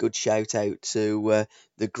 let's give a good shout out to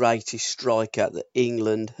the greatest striker that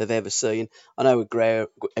England have ever seen. I know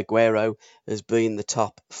Aguero has been the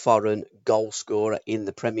top foreign goal scorer in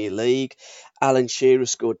the Premier League. Alan Shearer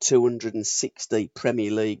scored 260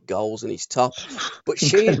 Premier League goals in his top. But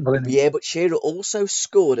Shearer also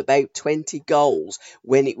scored about 20 goals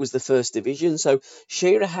when it was the First Division. So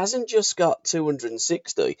Shearer hasn't just got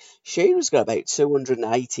 260. Shearer's got about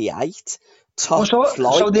 288 top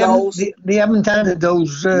flight goals. They haven't added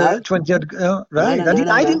those 20 odd, right?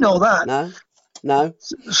 I didn't know that. No.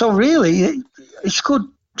 So really, he scored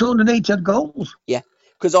 280 odd goals. Yeah.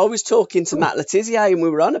 Because I was talking to Matt Letizia and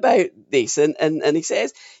we were on about this, and he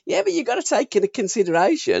says, yeah, but you've got to take into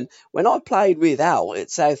consideration, when I played with Al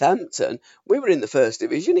at Southampton, we were in the First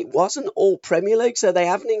Division. It wasn't all Premier League, so they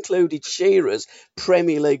haven't included Shearer's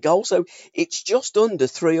Premier League goal. So it's just under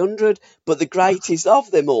 300. But the greatest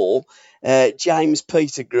of them all, James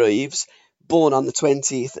Peter Greaves, born on the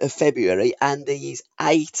 20th of February, and he is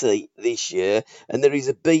 80 this year, and there is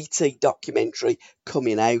a BT documentary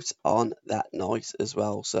coming out on that night as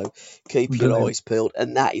well, so keep your eyes peeled.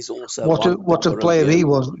 And that is also what a player he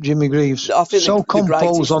was, Jimmy Greaves. So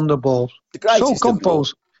composed on the ball, so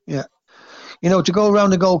composed. Yeah, to go around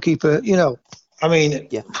the goalkeeper, yeah.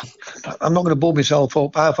 I'm not going to bull myself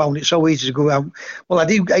up. I found it so easy to go around. Well, I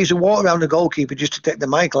used to walk around the goalkeeper just to take the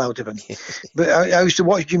Michael out of him. But I used to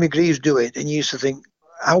watch Jimmy Greaves do it, and you used to think,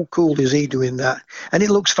 how cool is he doing that? And it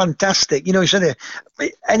looks fantastic. He said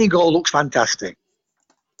any goal looks fantastic.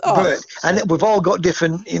 And we've all got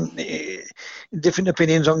different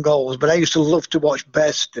opinions on goals, but I used to love to watch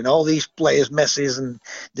Best and all these players, Messi's and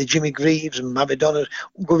the Jimmy Greaves and Maradona,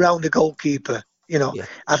 go around the goalkeeper.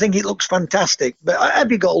 I think it looks fantastic, but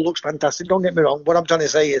every goal looks fantastic. Don't get me wrong. What I'm trying to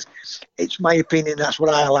say is, it's my opinion. That's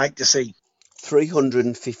what I like to see.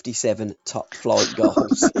 357 top flight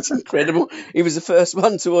goals. It's incredible. He was the first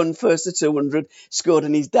one to win, first to 200, scored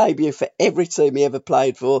in his debut for every team he ever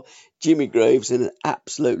played for. Jimmy Greaves, an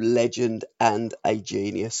absolute legend and a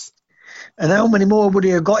genius. And how many more would he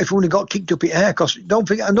have got if he only got kicked up in air? Because don't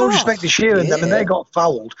forget, I don't respect the Shearer and them, and they got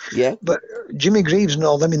fouled. Yeah. But Jimmy Greaves and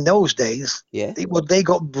all them in those days, they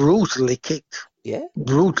got brutally kicked. Yeah.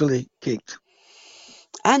 Brutally kicked.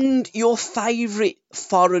 And your favourite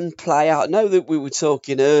foreign player? I know that we were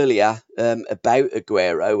talking earlier about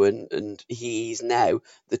Aguero, and he is now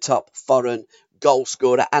the top foreign goal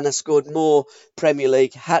scorer and has scored more Premier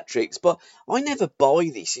League hat-tricks. But I never buy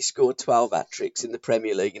this. He scored 12 hat-tricks in the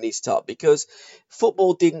Premier League in his top, because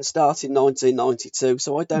football didn't start in 1992,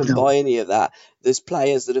 so I don't buy any of that. There's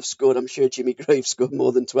players that have scored, I'm sure Jimmy Greaves scored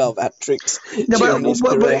more than 12 hat-tricks during his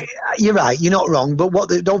career. You're right, you're not wrong, but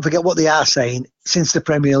don't forget what they are saying, since the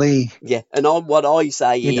Premier League. Yeah, and what I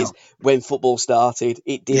say is, when football started,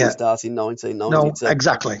 it didn't start in 1992. No,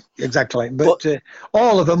 exactly. But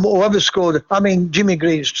all of them, whoever scored, Jimmy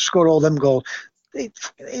Greaves scored all them goals.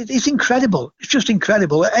 It's incredible. It's just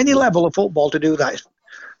incredible. At any level of football, to do that is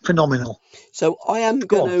phenomenal. So I am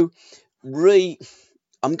going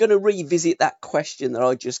to revisit that question that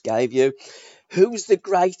I just gave you. Who's the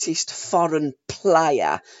greatest foreign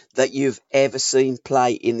player that you've ever seen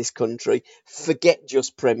play in this country? Forget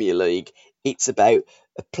just Premier League. It's about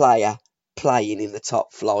a player playing in the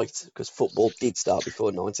top flight? Because football did start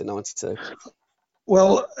before 1992.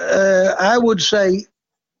 Well, I would say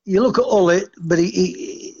you look at Ullet, but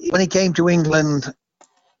when he came to England,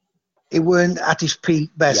 he weren't at his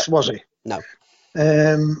peak best, was he? No.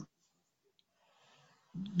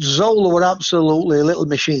 Zola were absolutely a little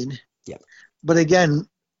machine. Yeah. But again,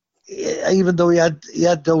 even though he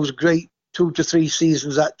had those great 2 to 3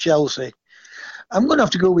 seasons at Chelsea, I'm going to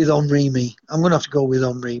have to go with Henry. I'm going to have to go with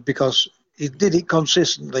Henry because he did it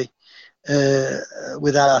consistently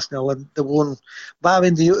with Arsenal, and they won,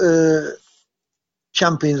 barring the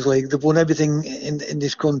Champions League, they've won everything in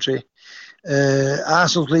this country.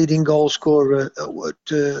 Arsenal's leading goal scorer,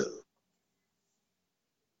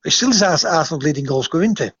 he still is Arsenal's leading goal scorer,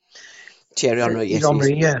 isn't he? Thierry Henry, yes.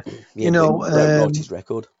 Henry, yeah. You know, broke his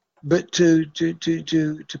record. But to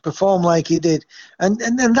perform like he did, and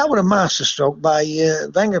that was a masterstroke by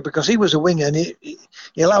Wenger, because he was a winger and he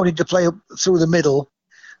allowed him to play up through the middle,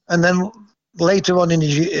 and then later on in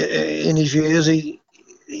his years he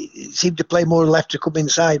seemed to play more left to come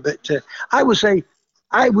inside. But I would say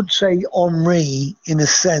Henry, in a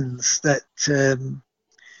sense that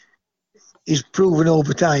he's proven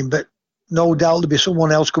over time, but no doubt there'll be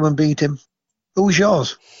someone else come and beat him. Who's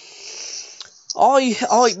yours? Well,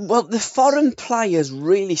 the foreign players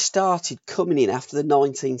really started coming in after the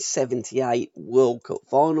 1978 World Cup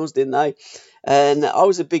finals, didn't they? And I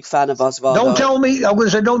was a big fan of Osvaldo. Don't tell me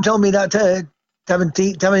that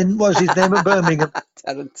Tarantino, what's his name at Birmingham?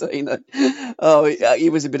 Tarantino. Oh, he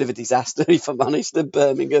was a bit of a disaster, if I'm honest, at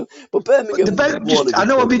Birmingham. But Birmingham. I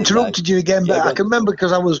know I've interrupted you again, but I can remember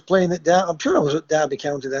because I was playing at I'm sure I was at Derby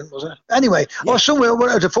County then, was I? Anyway, I was somewhere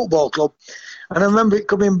at a football club, and I remember it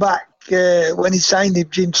coming back when he signed him,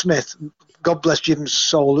 Jim Smith. God bless Jim's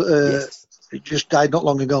soul. Yes. He just died not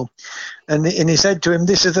long ago. And he said to him,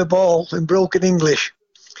 "This is the ball," in broken English.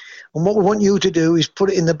 "And what we want you to do is put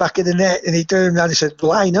it in the back of the net." And he turned around and said,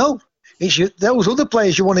 "Well, I know. It's those other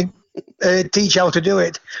players you want to teach how to do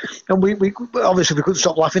it." And we obviously we couldn't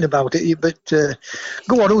stop laughing about it. But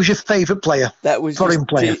go on, who's your favourite player? That was foreign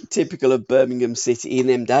player. Typical of Birmingham City in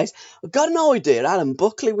them days. I've got an idea. Alan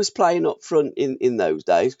Buckley was playing up front in those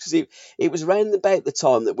days, because it was around about the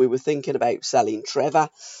time that we were thinking about selling Trevor,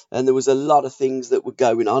 and there was a lot of things that were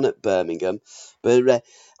going on at Birmingham. But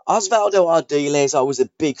Osvaldo Ardiles, I was a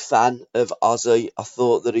big fan of Ozzy. I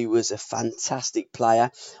thought that he was a fantastic player.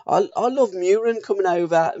 I love Murin coming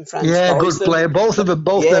over and Franz Yeah, Tyson. good player. Both of them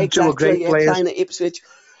two are great players. Playing at Ipswich.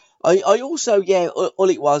 I also, all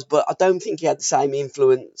it was, but I don't think he had the same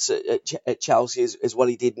influence at Chelsea as what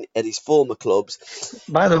he did at his former clubs.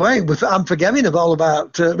 By the way, I'm forgetting all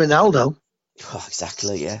about Ronaldo. Oh,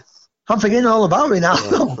 exactly, yeah. I'm forgetting all about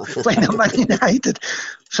Ronaldo playing at Man United.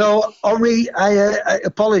 So, Henri, I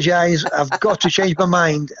apologise. I've got to change my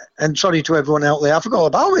mind. And sorry to everyone out there. I forgot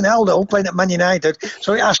about Ronaldo playing at Man United.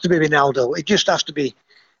 So it has to be Ronaldo. It just has to be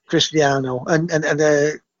Cristiano. And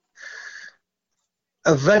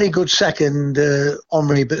a very good second,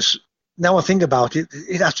 Henri. But now I think about it,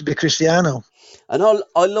 it has to be Cristiano. And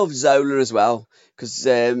I love Zola as well, because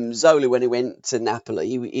Zola, when he went to Napoli,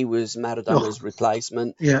 he was Maradona's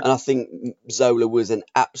replacement. Yeah. And I think Zola was an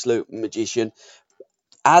absolute magician,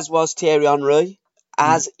 as was Thierry Henry,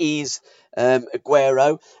 as is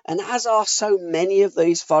Aguero, and as are so many of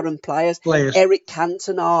these foreign players. Eric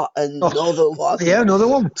Cantona, another one. Yeah, another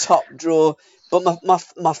one. Top draw. But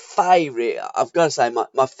my favourite, I've got to say,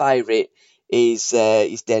 my favourite is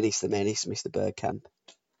Dennis the Menace, Mr. Bergkamp.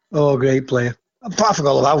 Oh, great player. I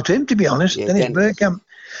forgot about him, to be honest. Yeah, Dennis Bergkamp.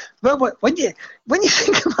 But when you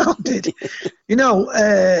think about it, you know,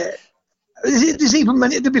 there's even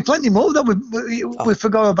many. There'll be plenty more that we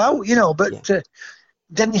forgot about, you know. But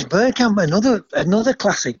Dennis Bergkamp, another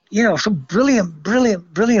classic. You know, some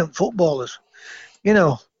brilliant footballers. You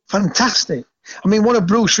know, fantastic. I mean, what a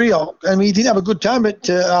Bruce Rioch. I mean, he didn't have a good time at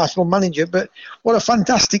Arsenal manager, but what a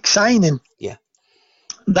fantastic signing. Yeah.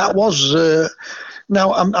 That was.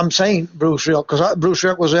 Now, I'm saying Bruce Rioch because Bruce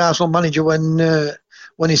Rioch was the Arsenal manager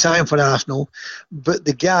when he signed for Arsenal. But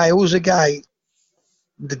who's the guy,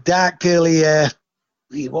 the dark curly hair,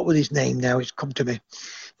 what was his name now? He's come to me.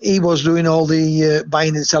 He was doing all the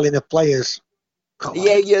buying and selling of players.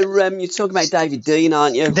 You're talking about David Dean,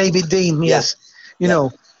 aren't you? David Dean, yes. You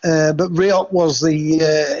know, but Rioch was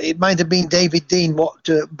it might have been David Dean what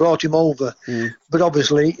brought him over. But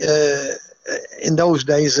obviously, in those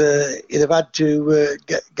days, he'd have had to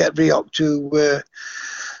get Rioch to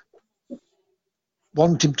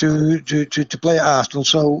want him to play at Arsenal.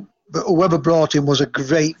 So, but whoever brought him was a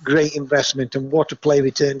great investment, and what a player he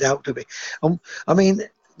turned out to be. I mean,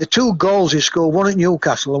 the 2 goals he scored, one at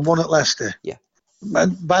Newcastle and one at Leicester. Yeah.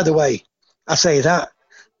 And by the way, I say that.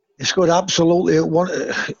 He scored absolutely at one.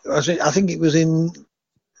 I think it was in.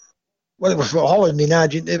 Well, it was for Holland in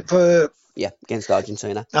Argentina. For against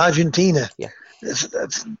Argentina. Yeah.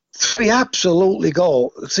 It's 3 absolutely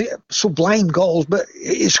sublime goals, but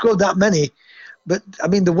he scored that many. But I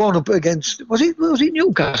mean, the one up against was it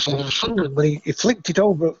Newcastle or Sunderland when he flicked it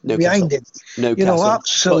over behind him. Newcastle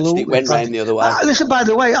absolutely touched it, went round the other way. Listen, by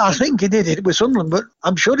the way, I think he did it with Sunderland, but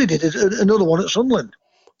I'm sure he did another one at Sunderland.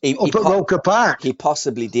 Up at Roker Park. He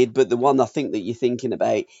possibly did, but the one I think that you're thinking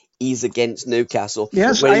about is against Newcastle.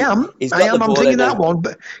 Yes, I am. I'm thinking that one.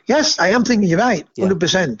 But yes, I am thinking you're right,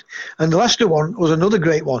 100%. And the Leicester one was another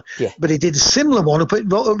great one. Yeah. But he did a similar one up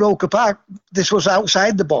at Roker Park. This was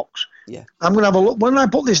outside the box. Yeah. I'm going to have a look. When I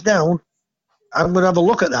put this down, I'm going to have a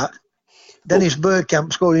look at that. Dennis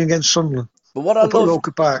Bergkamp scoring against Sunderland. But what I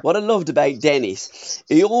loved about Dennis,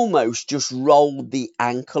 he almost just rolled the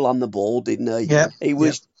ankle on the ball, didn't he? Yeah. He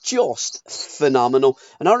was just phenomenal.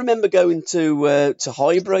 And I remember going to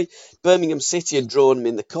Highbury. Birmingham City had drawn him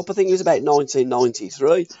in the cup. I think it was about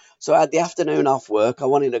 1993. So I had the afternoon off work. I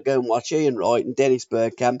wanted to go and watch Ian Wright and Dennis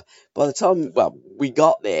Bergkamp. By the time we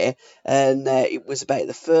got there, and it was about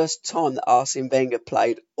the first time that Arsene Wenger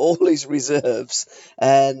played all his reserves,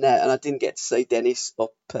 and I didn't get to see Dennis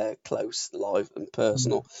up close, live and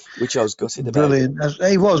personal, which I was gutted about. Brilliant.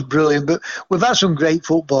 He was brilliant, but we've had some great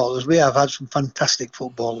footballers. We have had some fantastic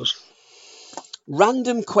footballers.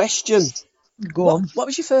 Random question. Go on. What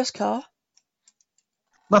was your first car?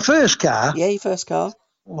 My first car? Yeah, your first car.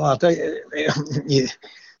 Well, I'll tell you,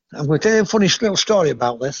 I'm going to tell you a funny little story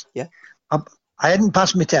about this. Yeah. I hadn't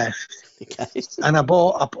passed my test. Okay. And I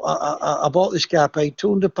bought this car, paid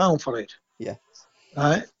 £200 for it. Yeah.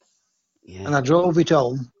 Right? Yeah. And I drove it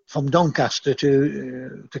home from Doncaster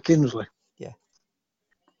to Kinsley. Yeah.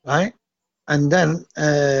 Right? And then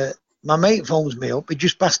my mate phones me up. He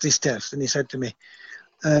just passed his test and he said to me,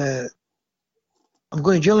 I'm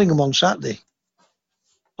going to Gillingham on Saturday.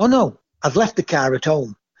 Oh, no. I'd left the car at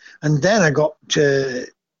home. And then I got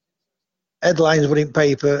headlines were in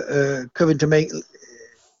paper, Curran to make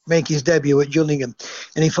his debut at Gillingham.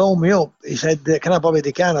 And he phoned me up. He said, can I borrow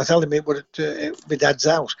the car? And I told him it was at my dad's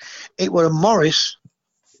house. It was a Morris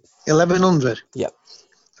 1100. Yep.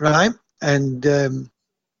 Right? And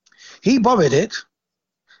he borrowed it,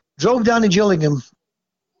 drove down to Gillingham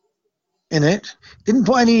in it, didn't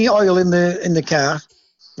put any oil in the car.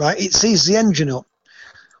 Right? It seized the engine up.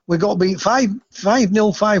 We got beat 5-0,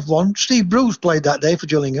 5-1. Steve Bruce played that day for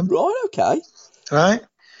Gillingham. Right, okay. Right.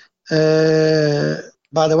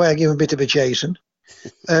 By the way, I gave him a bit of a chasing.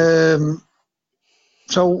 So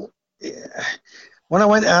when I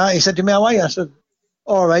went out, he said to me, how are you? I said,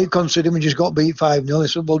 all right, considering we just got beat 5-0. He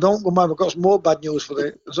said, well, don't go mad, I've got some more bad news for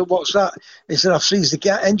you. I said, what's that? He said, I've seized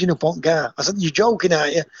the engine up on car. I said, you're joking,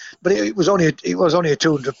 aren't you? But it was only a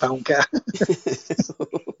 £200 car.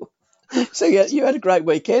 So you had a great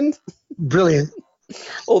weekend. Brilliant.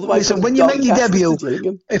 All the way. Listen, when you make your debut,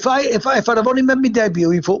 if I'd have only made my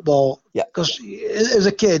debut in football, because as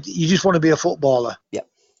a kid you just want to be a footballer. Yeah.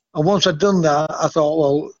 And once I'd done that, I thought,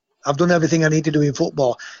 well, I've done everything I need to do in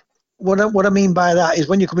football. What I mean by that is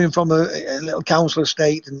when you're coming from a little council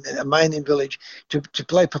estate and a mining village to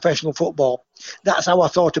play professional football, that's how I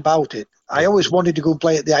thought about it. I always wanted to go and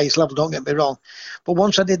play at the highest level, don't get me wrong. But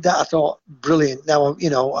once I did that, I thought, brilliant. Now,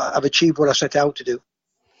 I've achieved what I set out to do.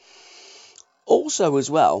 Also, as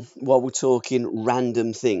well, while we're talking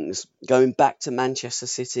random things, going back to Manchester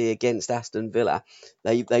City against Aston Villa,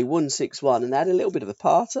 they won 6-1 and they had a little bit of a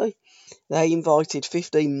party. They invited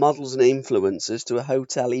 15 models and influencers to a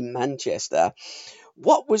hotel in Manchester.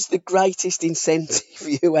 What was the greatest incentive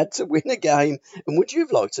you had to win a game? And would you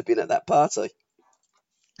have liked to have been at that party?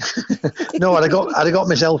 No, I'd have got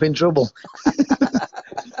myself in trouble.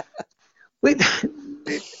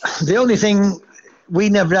 The only thing, we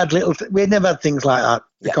never had things like that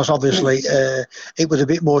because obviously it was a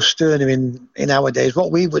bit more sterner in our days.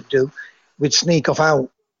 What we would do, we'd sneak off out.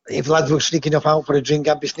 If lads were sneaking off out for a drink,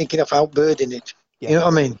 I'd be sneaking off out birding it. Yeah. You know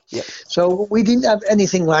what I mean? Yeah. So we didn't have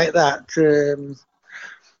anything like that.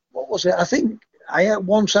 What was it? I think I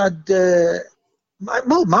once had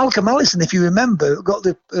Malcolm Allison, if you remember, got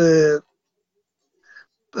the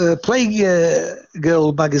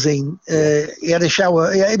Playgirl magazine. He had a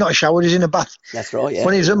shower. Not a shower. He was in a bath. That's right. Yeah.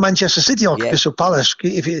 When he was at Manchester City or Crystal Palace.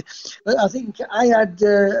 I think I had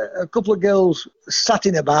a couple of girls sat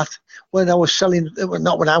in a bath when I was selling.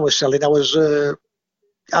 Not when I was selling. I was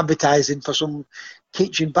advertising for some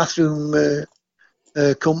kitchen bathroom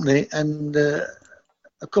company, and a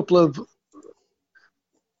couple of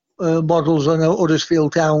models on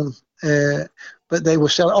Huddersfield Town. But they were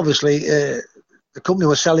selling. Obviously, the company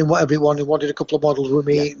was selling whatever it wanted a couple of models with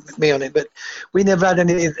me on it, but we never had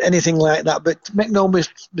anything like that. But make no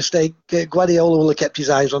mistake, Guardiola will have kept his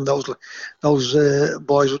eyes on those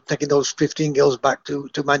boys taking those 15 girls back to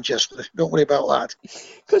Manchester. Don't worry about that.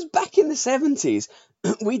 Because back in the 70s,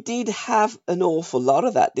 we did have an awful lot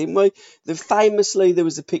of that, didn't we? Famously, there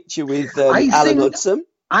was a picture with Alan Hudson.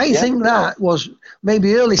 I think that was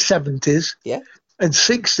maybe early 70s. Yeah. And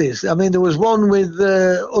 60s. I mean, there was one with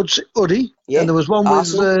Uddy, and there was one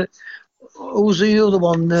Arsenal. with who's the other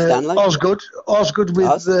one? Stanley. Osgood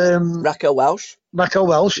with Racco Welsh. Racco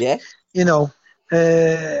Welsh. Yeah. You know,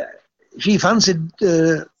 she fancied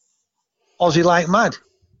Aussie like mad,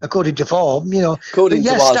 according to form. You know, according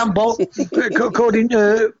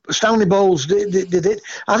to Stanley Bowles did it.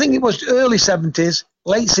 I think it was early 70s.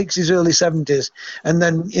 Late 60s, early 70s, and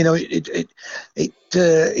then it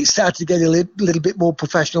started to get a little bit more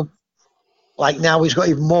professional. Like now, it's got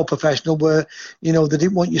even more professional, where they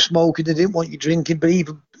didn't want you smoking, they didn't want you drinking, but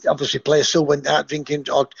even obviously players still went out drinking,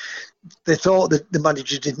 or they thought that the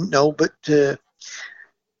managers didn't know, but the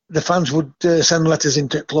fans would send letters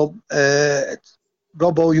into the club.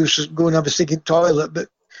 Robbo used to go and have a stick in the toilet, but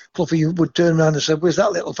Fluffy would turn around and say, "Where's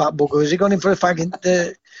that little fat bugger? Has he gone in for a fag in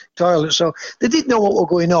the toilet?" So they didn't know what was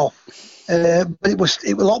going on, but it was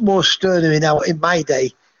a lot more sterner in my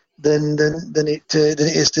day than it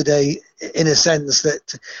is today. In a sense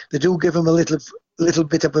that they do give them a little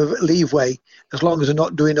bit of a leeway as long as they're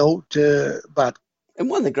not doing out bad. And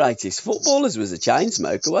one of the greatest footballers was a chain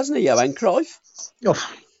smoker, wasn't he, Johan Cruyff? Oh.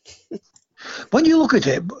 When you look at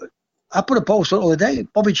it, I put a post on the other day.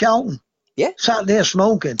 Bobby Charlton. Yeah. Sat there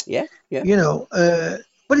smoking. Yeah.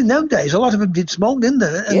 But in those days, a lot of them did smoke, didn't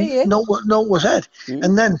they? And no one was said. Mm.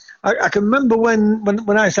 And then I can remember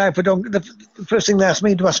when I signed for Dunk, the first thing they asked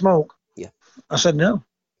me, "Do I smoke?" Yeah. I said no.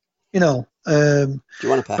 Do you want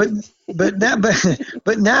a pack? But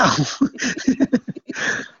now,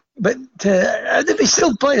 there be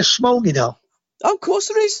still players smoking, Oh, of course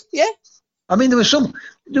there is. Yeah. I mean, there were some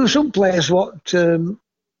players what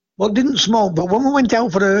didn't smoke, but when we went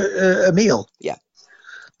out for a meal,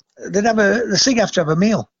 they'd have the cig after have a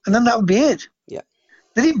meal, and then that would be it. Yeah,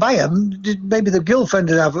 they didn't buy them. Maybe the girlfriend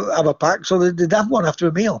would have a pack, so they'd have one after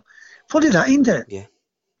a meal. Funny that, isn't it? Yeah.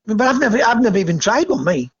 But I've never even tried one,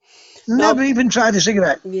 me. Never even tried a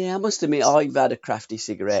cigarette. Yeah, I must admit, I've had a crafty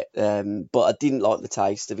cigarette, but I didn't like the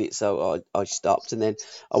taste of it, so I stopped. And then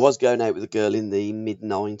I was going out with a girl in the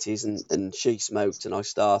mid-90s, and she smoked, and I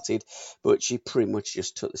started, but she pretty much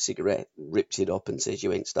just took the cigarette, ripped it up, and says,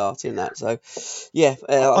 "You ain't starting that." So, yeah.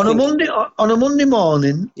 On a Monday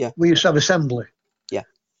morning, we used to have assembly. Yeah.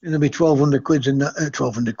 And there'd be 1,200 kids in that,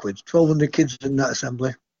 1,200 kids in that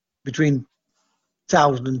assembly, between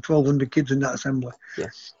 1,000 and 1,200 kids in that assembly. Yeah.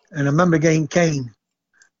 And I remember getting caned,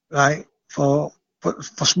 right, for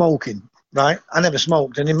smoking, right? I never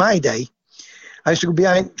smoked. And in my day, I used to go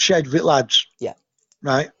behind sheds with lads. Yeah.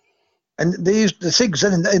 Right? And they used the cigs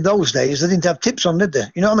in those days, they didn't have tips on, did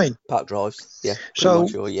they? You know what I mean? Park drives, yeah. So,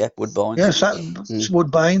 sure, yeah, Woodbines. Yeah,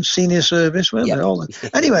 Woodbines, senior service, weren't they? All that.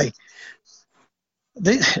 Anyway,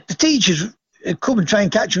 the teachers would come and try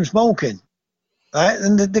and catch them smoking, right?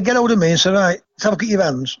 And they get hold of me and say, "Right, let's have a look at your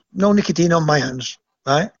hands. No nicotine on my hands,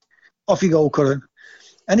 right? Off you go, Curran."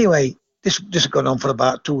 Anyway, this has gone on for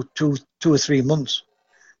about two or 3 months,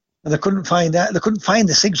 and they couldn't find that. They couldn't find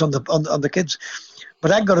the cigs on the kids,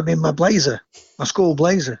 but I got them in my blazer, my school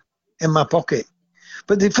blazer, in my pocket.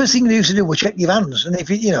 But the first thing they used to do was check your hands, and if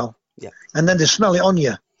and then they smell it on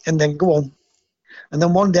you, and then go on. And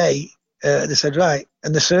then one day they said, "Right,"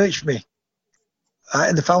 and they searched me,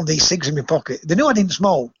 and they found these cigs in my pocket. They knew I didn't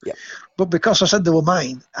smoke, but because I said they were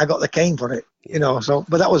mine, I got the cane for it. So,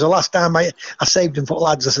 but that was the last time I saved them for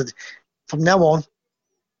lads. I said, "From now on,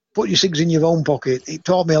 put your cigs in your own pocket." It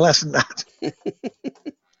taught me a lesson, that.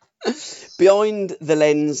 Behind the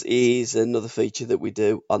Lens is another feature that we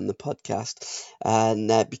do on the podcast,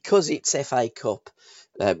 and because it's FA Cup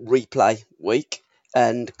replay week,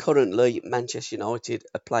 and currently Manchester United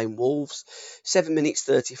are playing Wolves, 7 minutes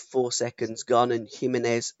 34 seconds gone, and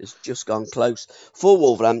Jimenez has just gone close for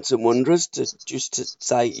Wolverhampton Wanderers to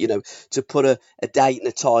say, to put a date and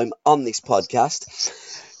a time on this podcast.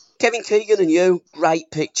 Kevin Keegan and you, great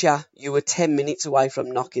picture. You were 10 minutes away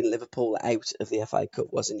from knocking Liverpool out of the FA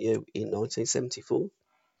Cup, wasn't you, in 1974?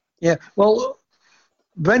 Yeah, well,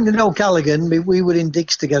 Brendan O'Callaghan, we were in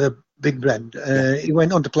digs together, Big Brend. He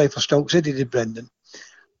went on to play for Stoke City, did Brendan.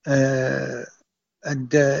 And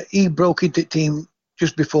he broke into the team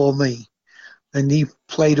just before me. And he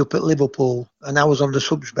played up at Liverpool, and I was on the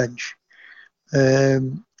subs bench.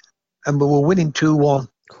 And we were winning 2-1.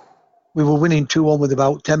 we were winning 2-1 with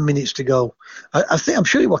about 10 minutes to go. I'm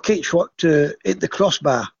sure it was Kitch what hit the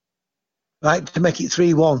crossbar, right, to make it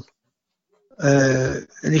 3-1.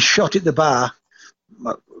 And he shot at the bar.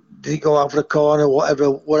 Did he go out for a corner?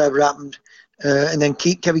 Whatever happened. And then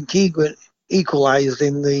Kevin Keegan equalised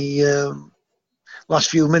in the last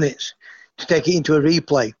few minutes to take it into a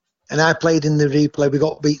replay. And I played in the replay. We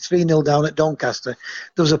got beat 3-0 down at Doncaster.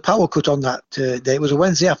 There was a power cut on that day. It was a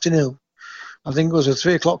Wednesday afternoon. I think it was a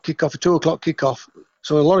 3 o'clock kickoff, a 2 o'clock kickoff.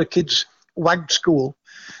 So a lot of kids wagged school.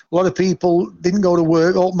 A lot of people didn't go to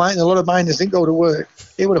work. A lot of miners didn't go to work.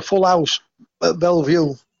 It was a full house at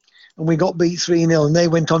Bellevue. And we got beat 3-0. And they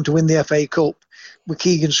went on to win the FA Cup with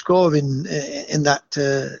Keegan scoring in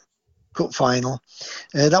that cup final.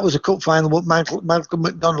 That was a cup final, but Malcolm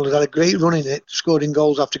McDonald had a great run in it, scoring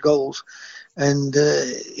goals after goals. And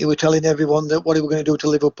he was telling everyone that what he was going to do to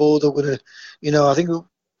Liverpool. They were going to, I think it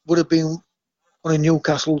would have been one of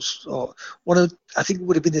Newcastle's, or I think it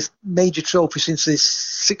would have been this major trophy since the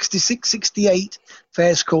 66-68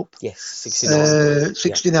 Fairs Cup. Yes, 69.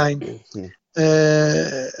 69. Yeah.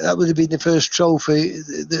 That would have been the first trophy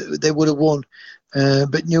that they would have won.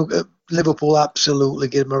 But Liverpool absolutely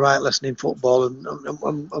gave them a right lesson in football and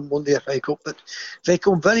won the FA Cup. But they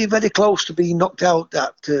come very, very close to being knocked out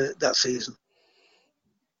that season.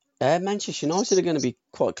 Manchester United are going to be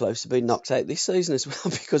quite close to being knocked out this season as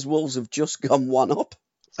well because Wolves have just gone 1 up.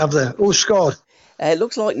 Have they? Who scored? It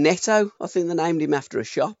looks like Neto. I think they named him after a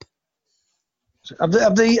shop.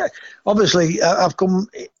 Have they obviously,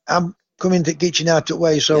 I'm coming to Kitchen out that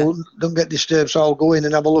way, so don't get disturbed. So I'll go in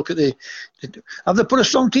and have a look at have they put a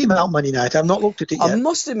strong team out, Man United? I've not looked at it yet. I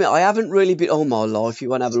must admit, I haven't really been all my life. You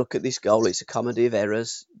want to have a look at this goal? It's a comedy of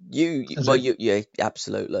errors. Yeah,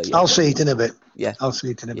 absolutely. Yeah. I'll see it in a bit. Yeah, I'll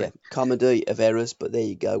see it in a bit. Comedy of errors, but there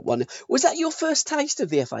you go. Was that your first taste of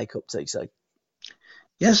the FA Cup, TC?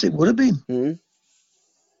 Yes, it would have been. Mm.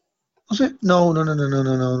 Was it? No.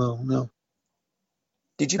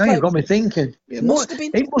 Did you now play? You got me thinking. It must have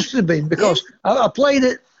been. It must have been because I played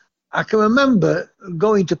it. I can remember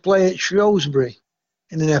going to play at Shrewsbury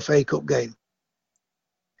in an FA Cup game,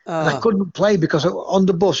 and I couldn't play because on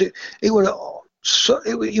the bus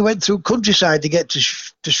you went through countryside to get to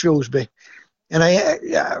Shrewsbury, and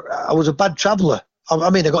I was a bad traveller. I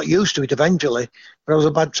mean, I got used to it eventually, but I was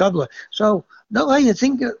a bad traveller. So no, you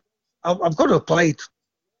think I've got to have played.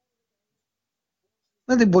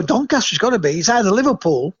 I think Doncaster's got to be. It's either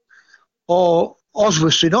Liverpool or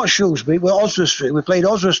Oswestry, not Shrewsbury. We're Oswestry. We played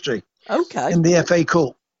Oswestry in the FA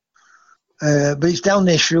Cup. But it's down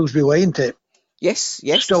near Shrewsbury way, isn't it? Yes.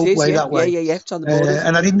 Stoke it is, way, that way. Yeah. It's on the border.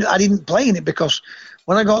 And I didn't play in it because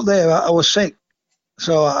when I got there, I was sick.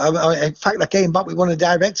 So, in fact, I came back with one of the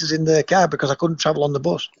directors in the car because I couldn't travel on the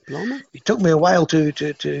bus. Blimey. It took me a while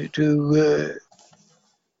to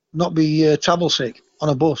not be travel sick on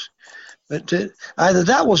a bus. But either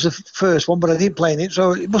that was the first one, but I didn't play in it,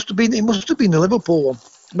 so it must have been the Liverpool one.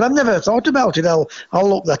 But I've never thought about it. I'll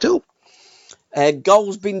look that up.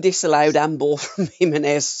 Goal's been disallowed, handball from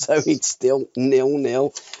Jimenez, so it's still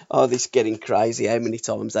 0-0. Oh, this is getting crazy. How many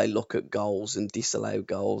times they look at goals and disallow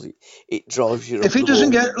goals? It drives you. If it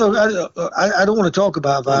doesn't get, look, I don't want to talk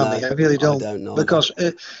about VAR. I really don't. I don't know because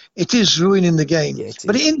it is ruining the game. Yeah,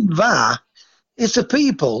 but in VAR, it's the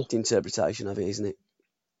people. It's interpretation of it, isn't it?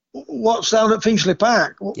 What's down at Finchley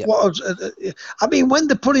Park? Yep. I mean, when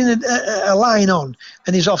they're putting a line on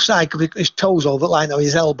and he's offside because his toes over the line or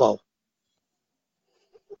his elbow.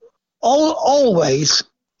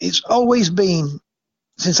 It's always been,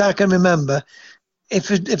 since I can remember, if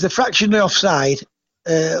the fractionally offside,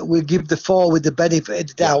 we give the forward the benefit of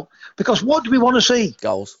the doubt. Because what do we want to see?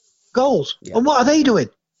 Goals. Yeah. And what are they doing?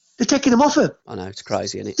 They're taking them off of. I know, it's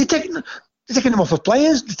crazy, isn't it? They're taking them off of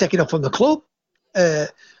players. They're taking them from the club.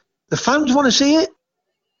 The fans want to see it.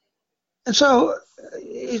 And so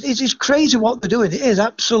it's crazy what they're doing. It is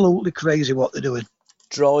absolutely crazy what they're doing.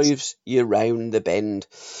 Drives you round the bend.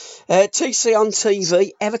 TC on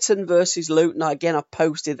TV, Everton versus Luton. Again, I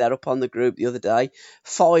posted that up on the group the other day.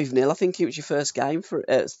 5-0. I think it was your third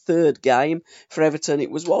game for Everton. It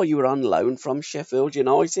was while you were on loan from Sheffield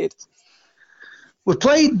United. We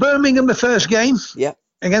played Birmingham the first game. Yep.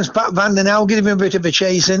 Against Pat Van Den Hal, giving him a bit of a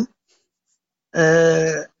chasing.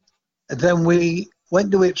 Then we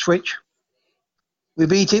went to Ipswich. We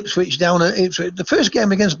beat Ipswich down at Ipswich. The first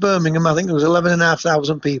game against Birmingham, I think there was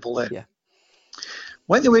 11,500 people there. Yeah.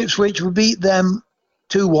 Went to Ipswich, we beat them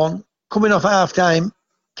 2-1. Coming off half-time,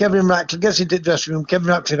 Kevin Ratcliffe gets into the dressing room. Kevin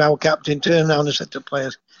Ratcliffe, our captain, turned around and said to the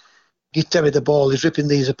players, "Give Terry the ball, he's ripping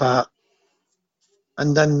these apart."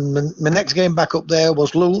 And then my next game back up there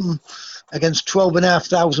was Luton against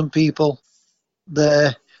 12,500 people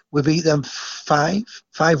there. We beat them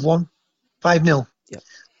 5-1, 5-0. Yeah.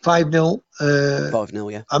 5-0.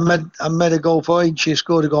 5-0, yeah. I made a goal for each. She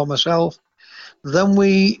scored a goal myself. Then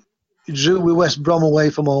we drew with West Brom away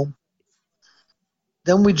from home.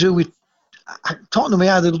 Then we drew with Tottenham. We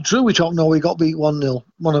either drew with Tottenham or we got beat 1-0.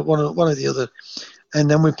 One of the other. And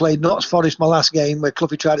then we played Notts Forest my last game where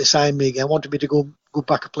Cluffy tried to sign me again, wanted me to go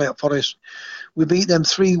back and play at Forest. We beat them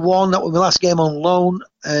 3-1. That was my last game on loan.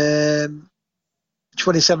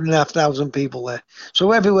 27,500 people there.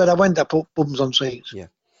 So everywhere I went, I put bums on seats. Yeah.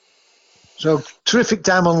 So terrific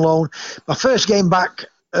time on loan. My first game back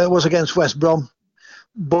was against West Brom.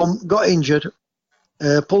 Got injured,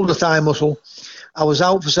 pulled the thigh muscle. I was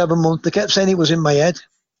out for 7 months. They kept saying it was in my head,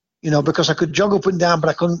 because I could jog up and down,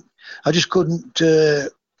 but I just couldn't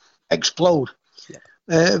explode. Yeah.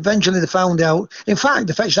 Eventually they found out. In fact,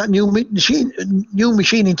 they fetched that new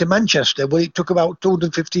machine into Manchester where it took about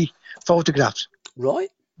 250 photographs. Right.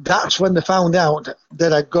 That's when they found out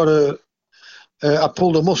that I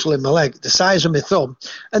pulled a muscle in my leg, the size of my thumb,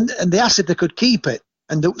 and they asked if they could keep it,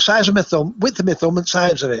 and the size of my thumb, width of my thumb, and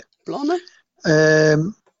size of it. Blimey.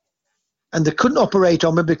 And they couldn't operate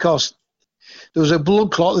on me because there was a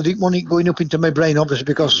blood clot. They didn't want it going up into my brain, obviously,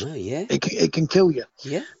 because it can kill you.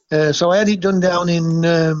 Yeah. So I had it done down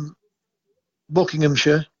in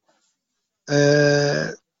Buckinghamshire,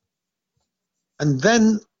 and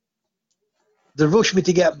then they rushed me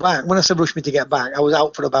to get back. When I say rushed me to get back, I was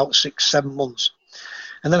out for about 6-7 months.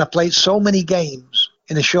 And then I played so many games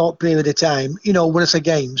in a short period of time. When I say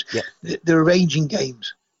games, they're arranging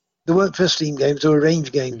games. They weren't first team games, they were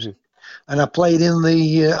arranged games. Mm-hmm. And I played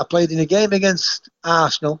in a game against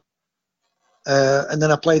Arsenal, and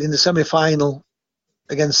then I played in the semi-final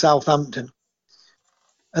against Southampton.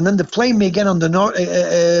 And then they played me again on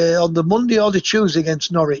the Monday or the Tuesday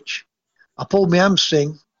against Norwich. I pulled my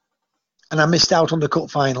hamstring, and I missed out on the cup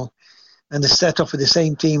final. And they set off with the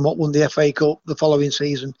same team what won the FA Cup the following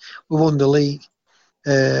season. We won the league.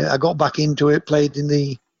 I got back into it, played in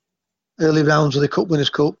the early rounds of the Cup Winners'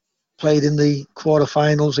 Cup, played in the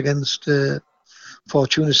quarterfinals against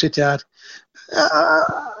Fortuna Sittard.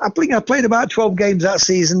 I think I played about 12 games that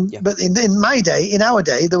season, but in our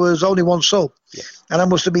day, there was only one sub. Yeah. And I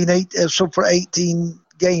must have been sub for 18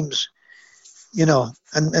 games.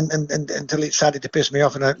 And until it started to piss me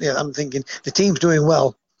off, and I'm thinking the team's doing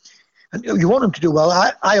well, and you want them to do well.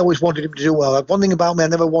 I always wanted him to do well. One thing about me, I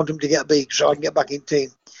never want him to get big, so I can get back in team.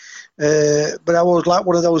 But I was like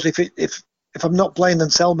one of those. If I'm not playing, then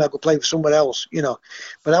sell me. I could play for somewhere else,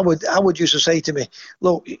 But I would used to say to me,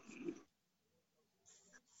 look,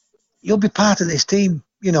 you'll be part of this team,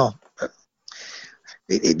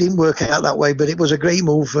 It didn't work out that way, but it was a great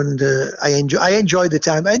move, and I enjoyed the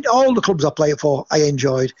time. And all the clubs I played for, I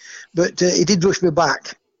enjoyed, but it did rush me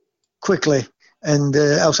back quickly, and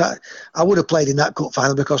else I would have played in that cup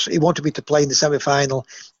final because he wanted me to play in the semi-final,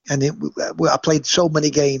 and I played so many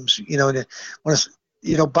games,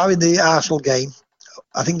 barring the Arsenal game,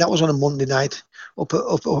 I think that was on a Monday night up at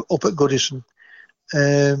Goodison.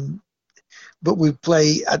 But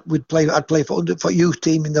I'd play for youth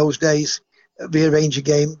team in those days. Rearrange a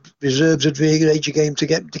game, reserves would rearrange a game to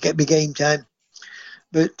get me game time,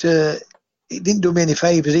 but it didn't do me any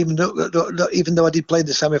favours. Even though I did play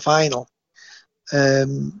the semi-final, I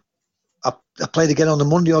played again on the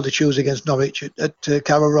Monday or the Tuesday against Norwich at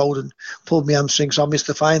Carrow Road and pulled my hamstring, so I missed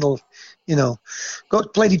the final.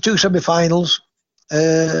 Played in 2 semi-finals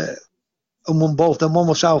and won both. Then one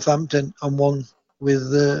with Southampton and one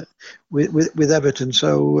with Everton.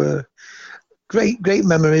 So great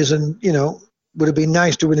memories, and would have been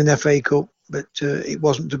nice to win an FA Cup, but it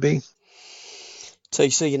wasn't to be.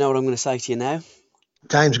 TC, you know what I'm going to say to you now?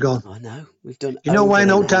 Time's gone. I know. We've done. You know why I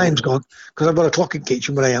know time's gone? Because I've got a clock in the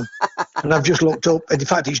kitchen where I am. And I've just looked up, and in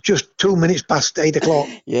fact, it's just 2 minutes past 8 o'clock.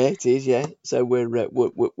 Yeah, it is. Yeah, so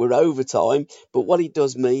we're over time. But what it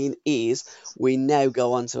does mean is we now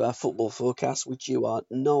go on to our football forecast, which you are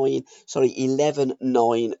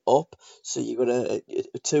 11-9 up. So you've got a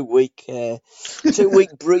 2 week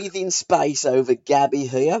breathing space over Gabby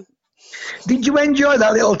here. Did you enjoy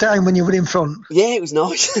that little time when you were in front? Yeah, it was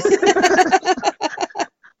nice.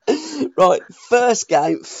 Right, first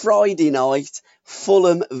game, Friday night,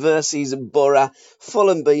 Fulham versus Borough.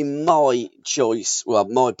 Fulham being my choice,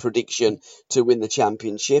 my prediction to win the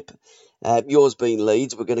championship. Yours being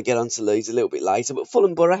Leeds. We're going to get on to Leeds a little bit later. But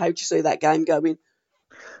Fulham Borough, how do you see that game going?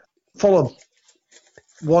 Fulham,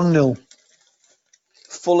 1-0.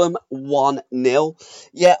 Fulham 1-0.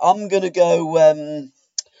 Yeah, I'm going to go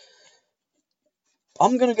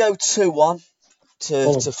 2-1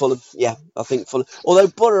 to Fulham. Yeah, I think Fulham. Although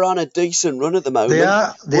Borough are on a decent run at the moment. They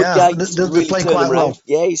are. Woodgate's They really play turned quite them round. well.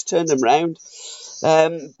 Yeah, he's turned them round.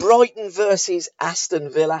 Brighton versus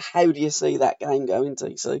Aston Villa. How do you see that game going,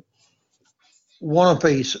 TC? One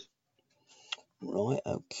apiece. Right,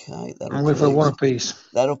 okay. I'm going for one apiece.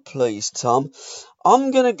 That'll please Tom.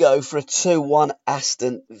 I'm going to go for a 2-1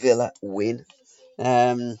 Aston Villa win.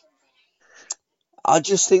 I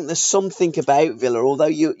just think there's something about Villa, although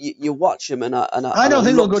you watch them and I don't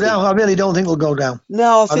think they'll go down. I really don't think they'll go down.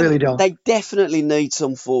 No, I really don't. They definitely need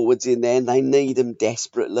some forwards in there, and they need them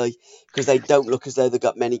desperately because they don't look as though they've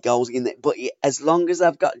got many goals in there. But as long as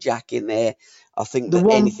they've got Jack in there, I think that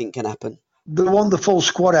anything can happen. They want the full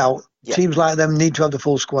squad out. Yeah. Seems like them need to have the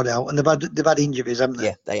full squad out, and they've had injuries, haven't they?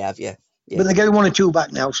 Yeah, they have. Yeah. But they're getting 1 or 2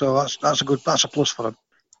 back now, so that's a plus for them.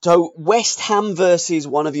 So West Ham versus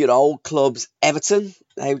one of your old clubs, Everton.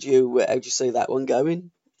 How do you see that one going?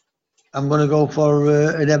 I'm going to go for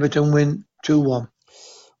an Everton win, 2-1.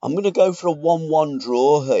 I'm going to go for a 1-1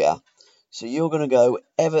 draw here. So you're going to go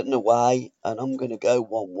Everton away, and I'm going to go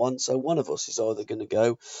 1-1. So one of us is either going to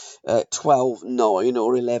go 12-9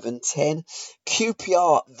 or 11-10.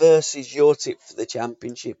 QPR versus your tip for the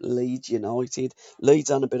Championship, Leeds United. Leeds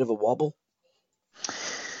on a bit of a wobble.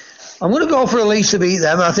 I'm going to go for a Leeds to beat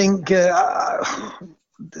them. I think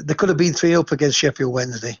they could have been 3-up against Sheffield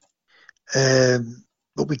Wednesday.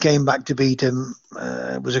 But we came back to beat them.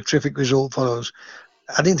 It was a terrific result for us.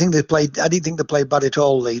 I didn't think they played bad at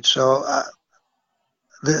all, Leeds. So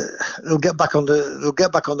they'll get back on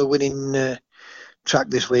the winning track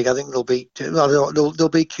this week. I think they'll beat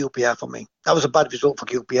QPR for me. That was a bad result for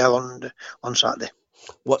QPR on Saturday.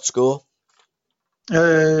 What score?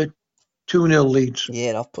 2-0 Leeds.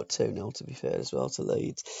 Yeah, I've put 2-0 to be fair as well to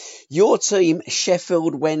Leeds. Your team,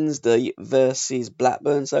 Sheffield Wednesday versus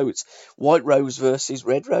Blackburn. So it's White Rose versus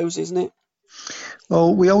Red Rose, isn't it?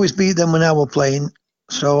 Well, we always beat them when I were playing.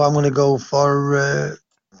 So I'm going to go for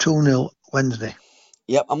 2-0 Wednesday.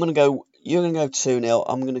 Yep, you're going to go 2-0.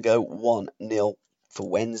 I'm going to go 1-0 for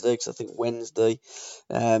Wednesday because I think Wednesday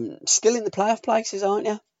still in the playoff places, aren't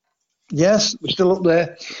you? Yes, we're still up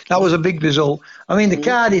there. That was a big result. I mean, the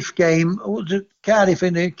Cardiff game, was it Cardiff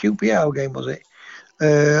in the QPR game, was it?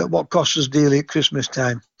 What cost us dearly at Christmas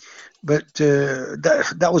time. But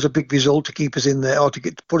that was a big result to keep us in there or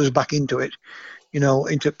to put us back into it,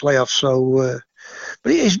 into playoffs. So,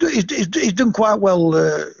 but he's done quite well,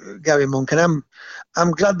 Gary Monk, and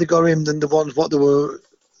I'm glad they got him than the ones what they were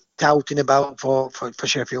touting about for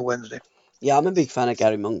Sheffield Wednesday. Yeah, I'm a big fan of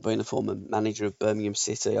Gary Monk being a former manager of Birmingham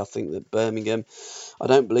City. I think that Birmingham, I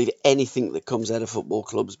don't believe anything that comes out of football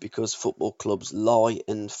clubs because football clubs lie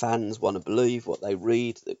and fans want to believe what they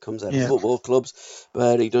read that comes out of football clubs.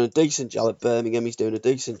 But he's done a decent job at Birmingham. He's doing a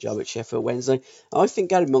decent job at Sheffield Wednesday. I think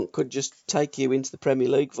Gary Monk could just take you into the Premier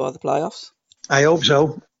League via the playoffs. I hope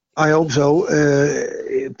so.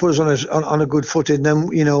 Put us on a good footing, and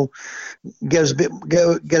then get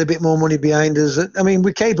a bit more money behind us. I mean,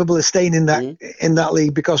 we're capable of staying in that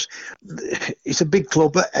league because it's a big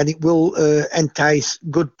club and it will entice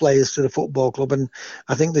good players to the football club. And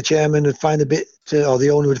I think the chairman would find or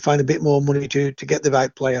the owner would find a bit more money to get the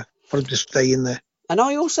right player for him to stay in there. And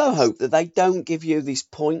I also hope that they don't give you this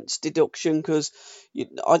points deduction because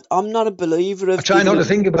I'm not a believer of. I try not to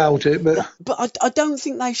think about it, but I don't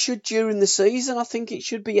think they should during the season. I think it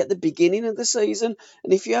should be at the beginning of the season.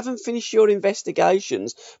 And if you haven't finished your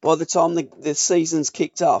investigations by the time the season's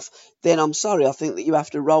kicked off, then I'm sorry. I think that you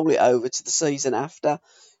have to roll it over to the season after.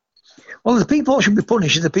 Well, the people who should be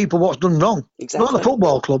punished is the people what's done wrong. Exactly. Not the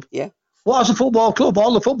football club. Yeah. What has a football club?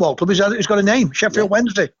 All the football club it's got a name, Sheffield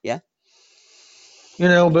Wednesday. Yeah.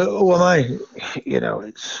 But who am I?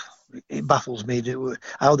 It baffles me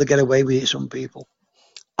how they get away with it, some people.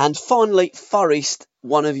 And finally, Forest,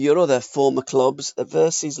 one of your other former clubs,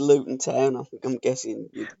 versus Luton Town. I'm guessing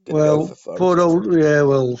you're going to go for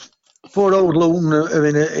Forest. Poor old Luton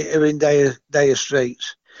are in dire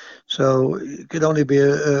straits. So it could only be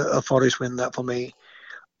a Forest win, that for me.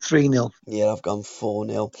 3-0. Yeah, I've gone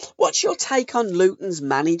 4-0. What's your take on Luton's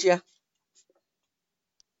manager?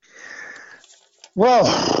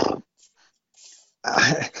 Well,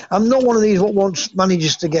 I'm not one of these what wants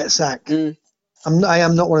managers to get sacked. I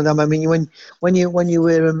am not one of them. I mean, when you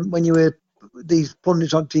hear these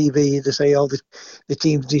pundits on TV, they say, "Oh, the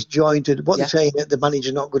team's disjointed." What they're saying that the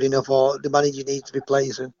manager's not good enough, or the manager needs to be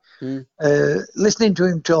replaced. Listening to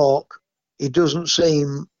him talk, it doesn't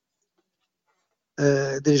seem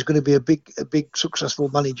that he's going to be a big successful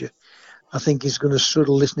manager. I think he's going to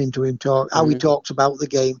struggle listening to him talk, how he talks about the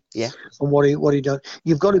game, and what he does.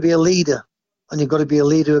 You've got to be a leader and you've got to be a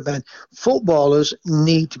leader of men. Footballers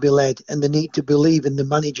need to be led, and they need to believe in the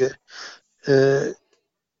manager can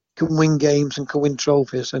win games and can win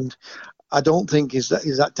trophies. And I don't think he's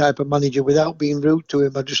that type of manager. Without being rude to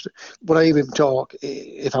him, when I hear him talk,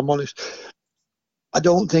 if I'm honest, I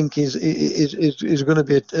don't think he's going to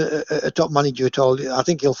be a top manager at all. I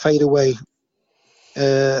think he'll fade away.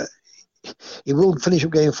 He will finish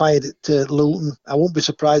up getting fired at Luton. I won't be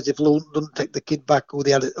surprised if Luton doesn't take the kid back who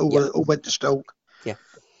went to Stoke. Yeah,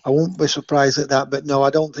 I won't be surprised at that. But no,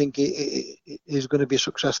 I don't think he's going to be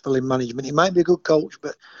successful in management. He might be a good coach,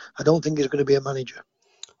 but I don't think he's going to be a manager.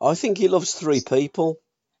 I think he loves three people: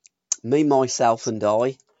 me, myself, and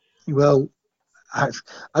I. Well, I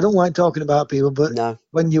don't like talking about people, but no.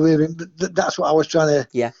 When you hear him, that's what I was trying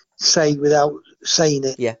to say without saying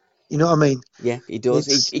it. Yeah. You know what I mean? Yeah, he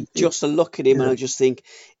does. He just look at him and I just think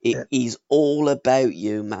he's all about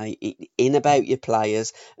you, mate. In about your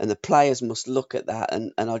players, and the players must look at that.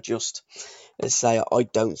 And I just say I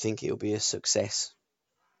don't think he'll be a success.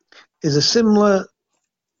 Is a similar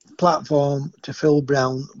platform to Phil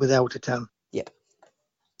Brown without a tan. Yep.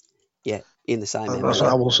 Yeah, in the same. That's what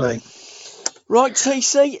I will say. Right,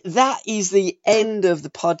 TC, that is the end of the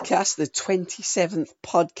podcast, the 27th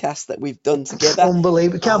podcast that we've done together.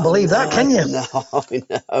 Unbelievable. Can't believe that, can you? No, I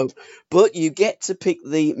know. But you get to pick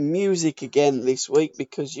the music again this week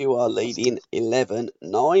because you are leading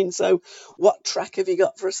 11-9. So what track have you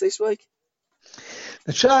got for us this week?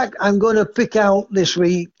 The track I'm going to pick out this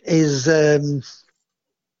week is,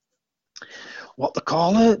 what they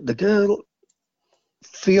call her? The girl?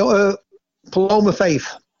 Paloma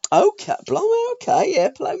Faith. Okay,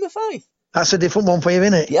 Paloma Faith. That's a different one for you,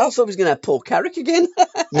 isn't it? Yeah, I thought he was going to have Paul Carrick again.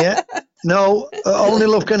 Yeah. No, Only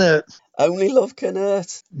Love Can Hurt. Only Love Can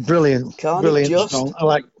Hurt. Brilliant. Brilliant song. I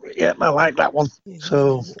like that one.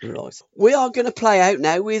 So right. We are going to play out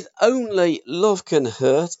now with Only Love Can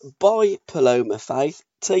Hurt by Paloma Faith.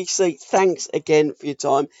 TC, thanks again for your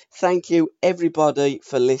time. Thank you, everybody,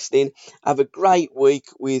 for listening. Have a great week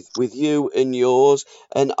with you and yours.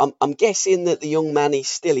 And I'm guessing that the young man is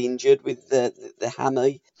still injured with the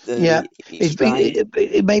hammy.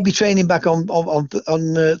 It may be training back on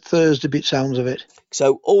Thursday, bit sounds of it.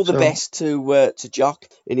 So all the best to Jock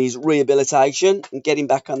in his rehabilitation and getting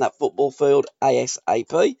back on that football field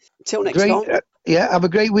ASAP. Until next time. Have a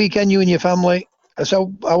great weekend, you and your family.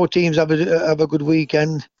 So our teams have a good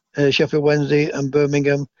weekend, Sheffield Wednesday and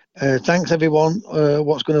Birmingham. Thanks everyone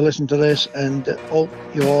what's going to listen to this, and hope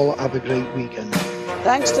you all have a great weekend.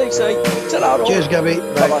 Thanks, TC. Ta-ra. Cheers, Gabby.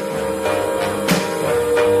 Bye. Bye-bye.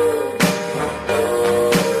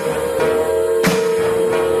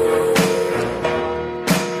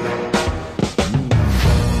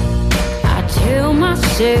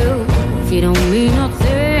 Myself, you don't mean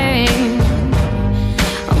nothing.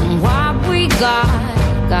 And what we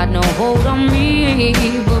got no hold on me.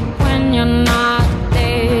 But when you're not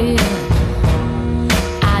there,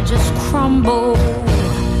 I just crumble.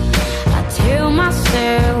 I tell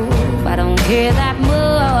myself I don't care that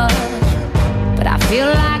much, but I feel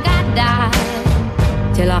like I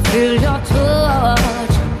die till I feel your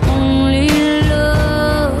touch.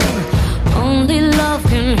 Only love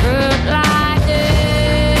can hurt like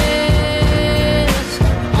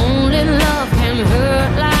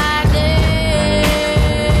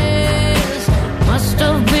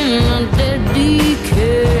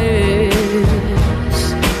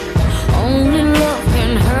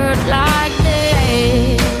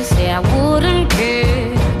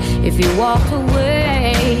walked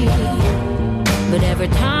away, but every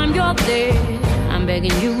time you're there, I'm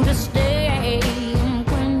begging you to stay.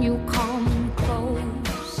 When you come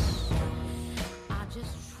close, I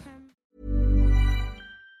just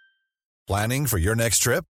Planning for your next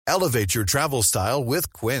trip? Elevate your travel style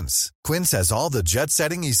with Quince. Quince has all the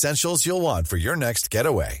jet-setting essentials you'll want for your next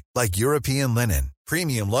getaway, like European linen,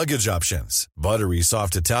 premium luggage options, buttery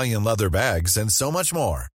soft Italian leather bags, and so much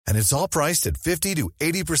more. And it's all priced at 50 to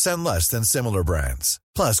 80% less than similar brands.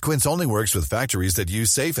 Plus, Quince only works with factories that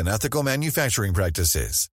use safe and ethical manufacturing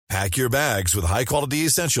practices. Pack your bags with high-quality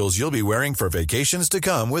essentials you'll be wearing for vacations to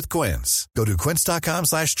come with Quince. Go to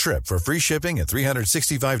quince.com/trip for free shipping and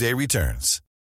 365-day returns.